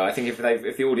 No, I think if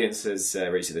the audience has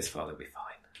reached this far, they'll be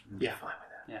fine. Yeah. Fine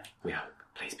with it. Yeah. We hope.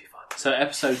 Please be fine. So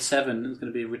episode 7 is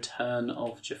going to be Return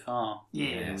of Jafar.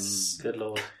 Yes. Good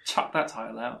lord. Chuck that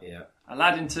title out. Yeah.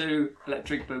 Aladdin 2,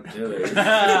 Electric Boogaloo.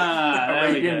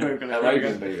 Arabian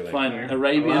Boogaloo. Fine.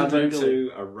 Arabian Aladdin Boogaloo.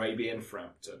 to Arabian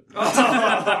Frampton.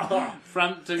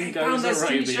 Frampton goes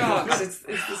Arabian.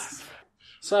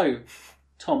 So,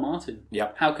 Tom Martin.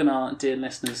 Yep. How can our dear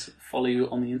listeners follow you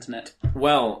on the internet?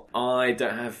 Well, I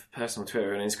don't have personal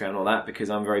Twitter and Instagram and all that because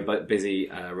I'm very busy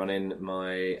running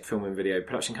my film and video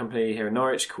production company here in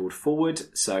Norwich called Forward.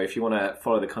 So if you want to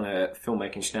follow the kind of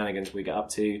filmmaking shenanigans we get up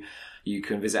to, you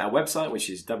can visit our website, which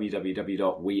is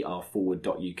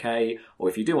www.weareforward.uk. Or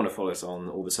if you do want to follow us on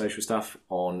all the social stuff,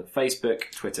 on Facebook,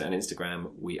 Twitter and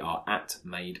Instagram, we are at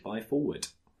Made by Forward.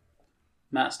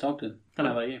 Matt Stockton.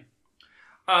 How about you?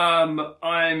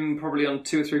 I'm probably on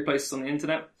 2 or 3 places on the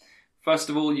internet. First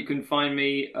of all, you can find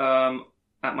me at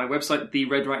my website,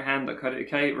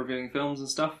 theredrighthand.co.uk, reviewing films and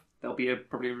stuff. There'll be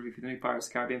probably a review for the new Pirates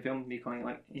of the Caribbean film, me calling it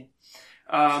like...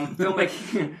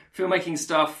 filmmaking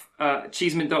stuff,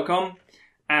 cheesemint.com,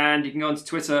 and you can go onto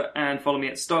Twitter and follow me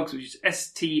at Stogs, which is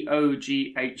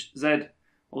STOGHZ.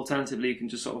 Alternatively, you can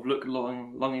just sort of look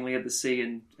longingly at the sea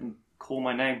and call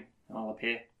my name, and I'll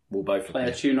appear. We'll both play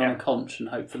a tune on a conch and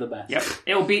hope for the best. Yep.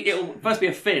 It'll first be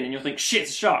a fin, and you'll think, shit,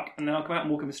 it's a shark, and then I'll come out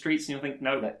and walk in the streets, and you'll think,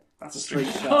 no, that's a street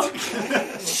shark.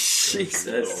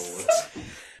 Jesus.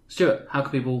 Stuart, how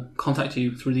can people contact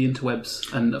you through the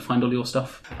interwebs and find all your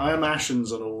stuff? I am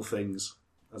Ashens on all things.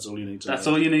 That's all you need to know. That's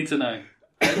all you need to know.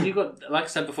 You got, like I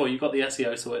said before, you've got the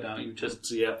SEO sorted out. You just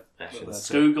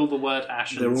Ashens. Google the word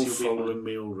Ashens. They're all following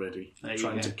me already,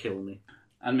 trying to kill me.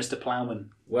 And Mr. Plowman.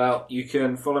 Well, you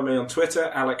can follow me on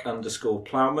Twitter,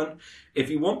 Alec_Plowman. If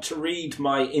you want to read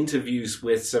my interviews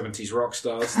with 70s rock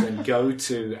stars, then go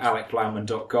to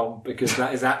alecplowman.com, because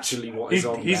that is actually what is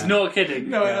on there. He's not kidding.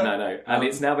 No. And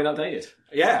it's now been updated.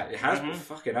 Yeah, it has been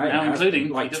fucking out. Now including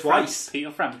like Peter twice.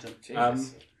 Peter Frampton.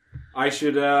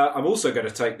 I'm also going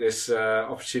to take this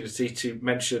opportunity to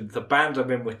mention the band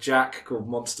I'm in with Jack called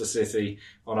Monster City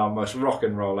on our most rock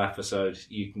and roll episode.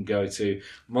 You can go to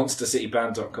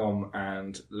monstercityband.com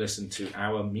and listen to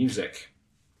our music.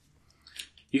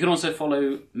 You can also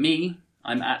follow me.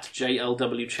 I'm at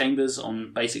JLW Chambers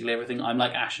on basically everything. I'm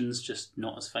like Ashens, just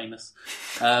not as famous.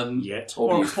 Yet.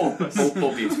 Or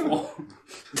beautiful.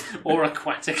 Or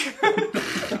aquatic.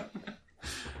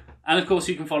 And of course,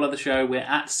 you can follow the show. We're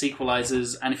at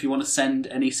Sequelizers. And if you want to send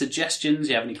any suggestions,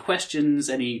 you have any questions,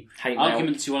 any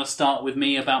arguments you want to start with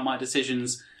me about my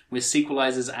decisions, we're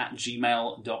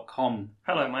sequelizers@gmail.com.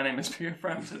 Hello, my name is Peter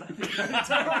Frampton.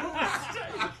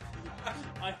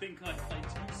 I think I played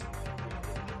too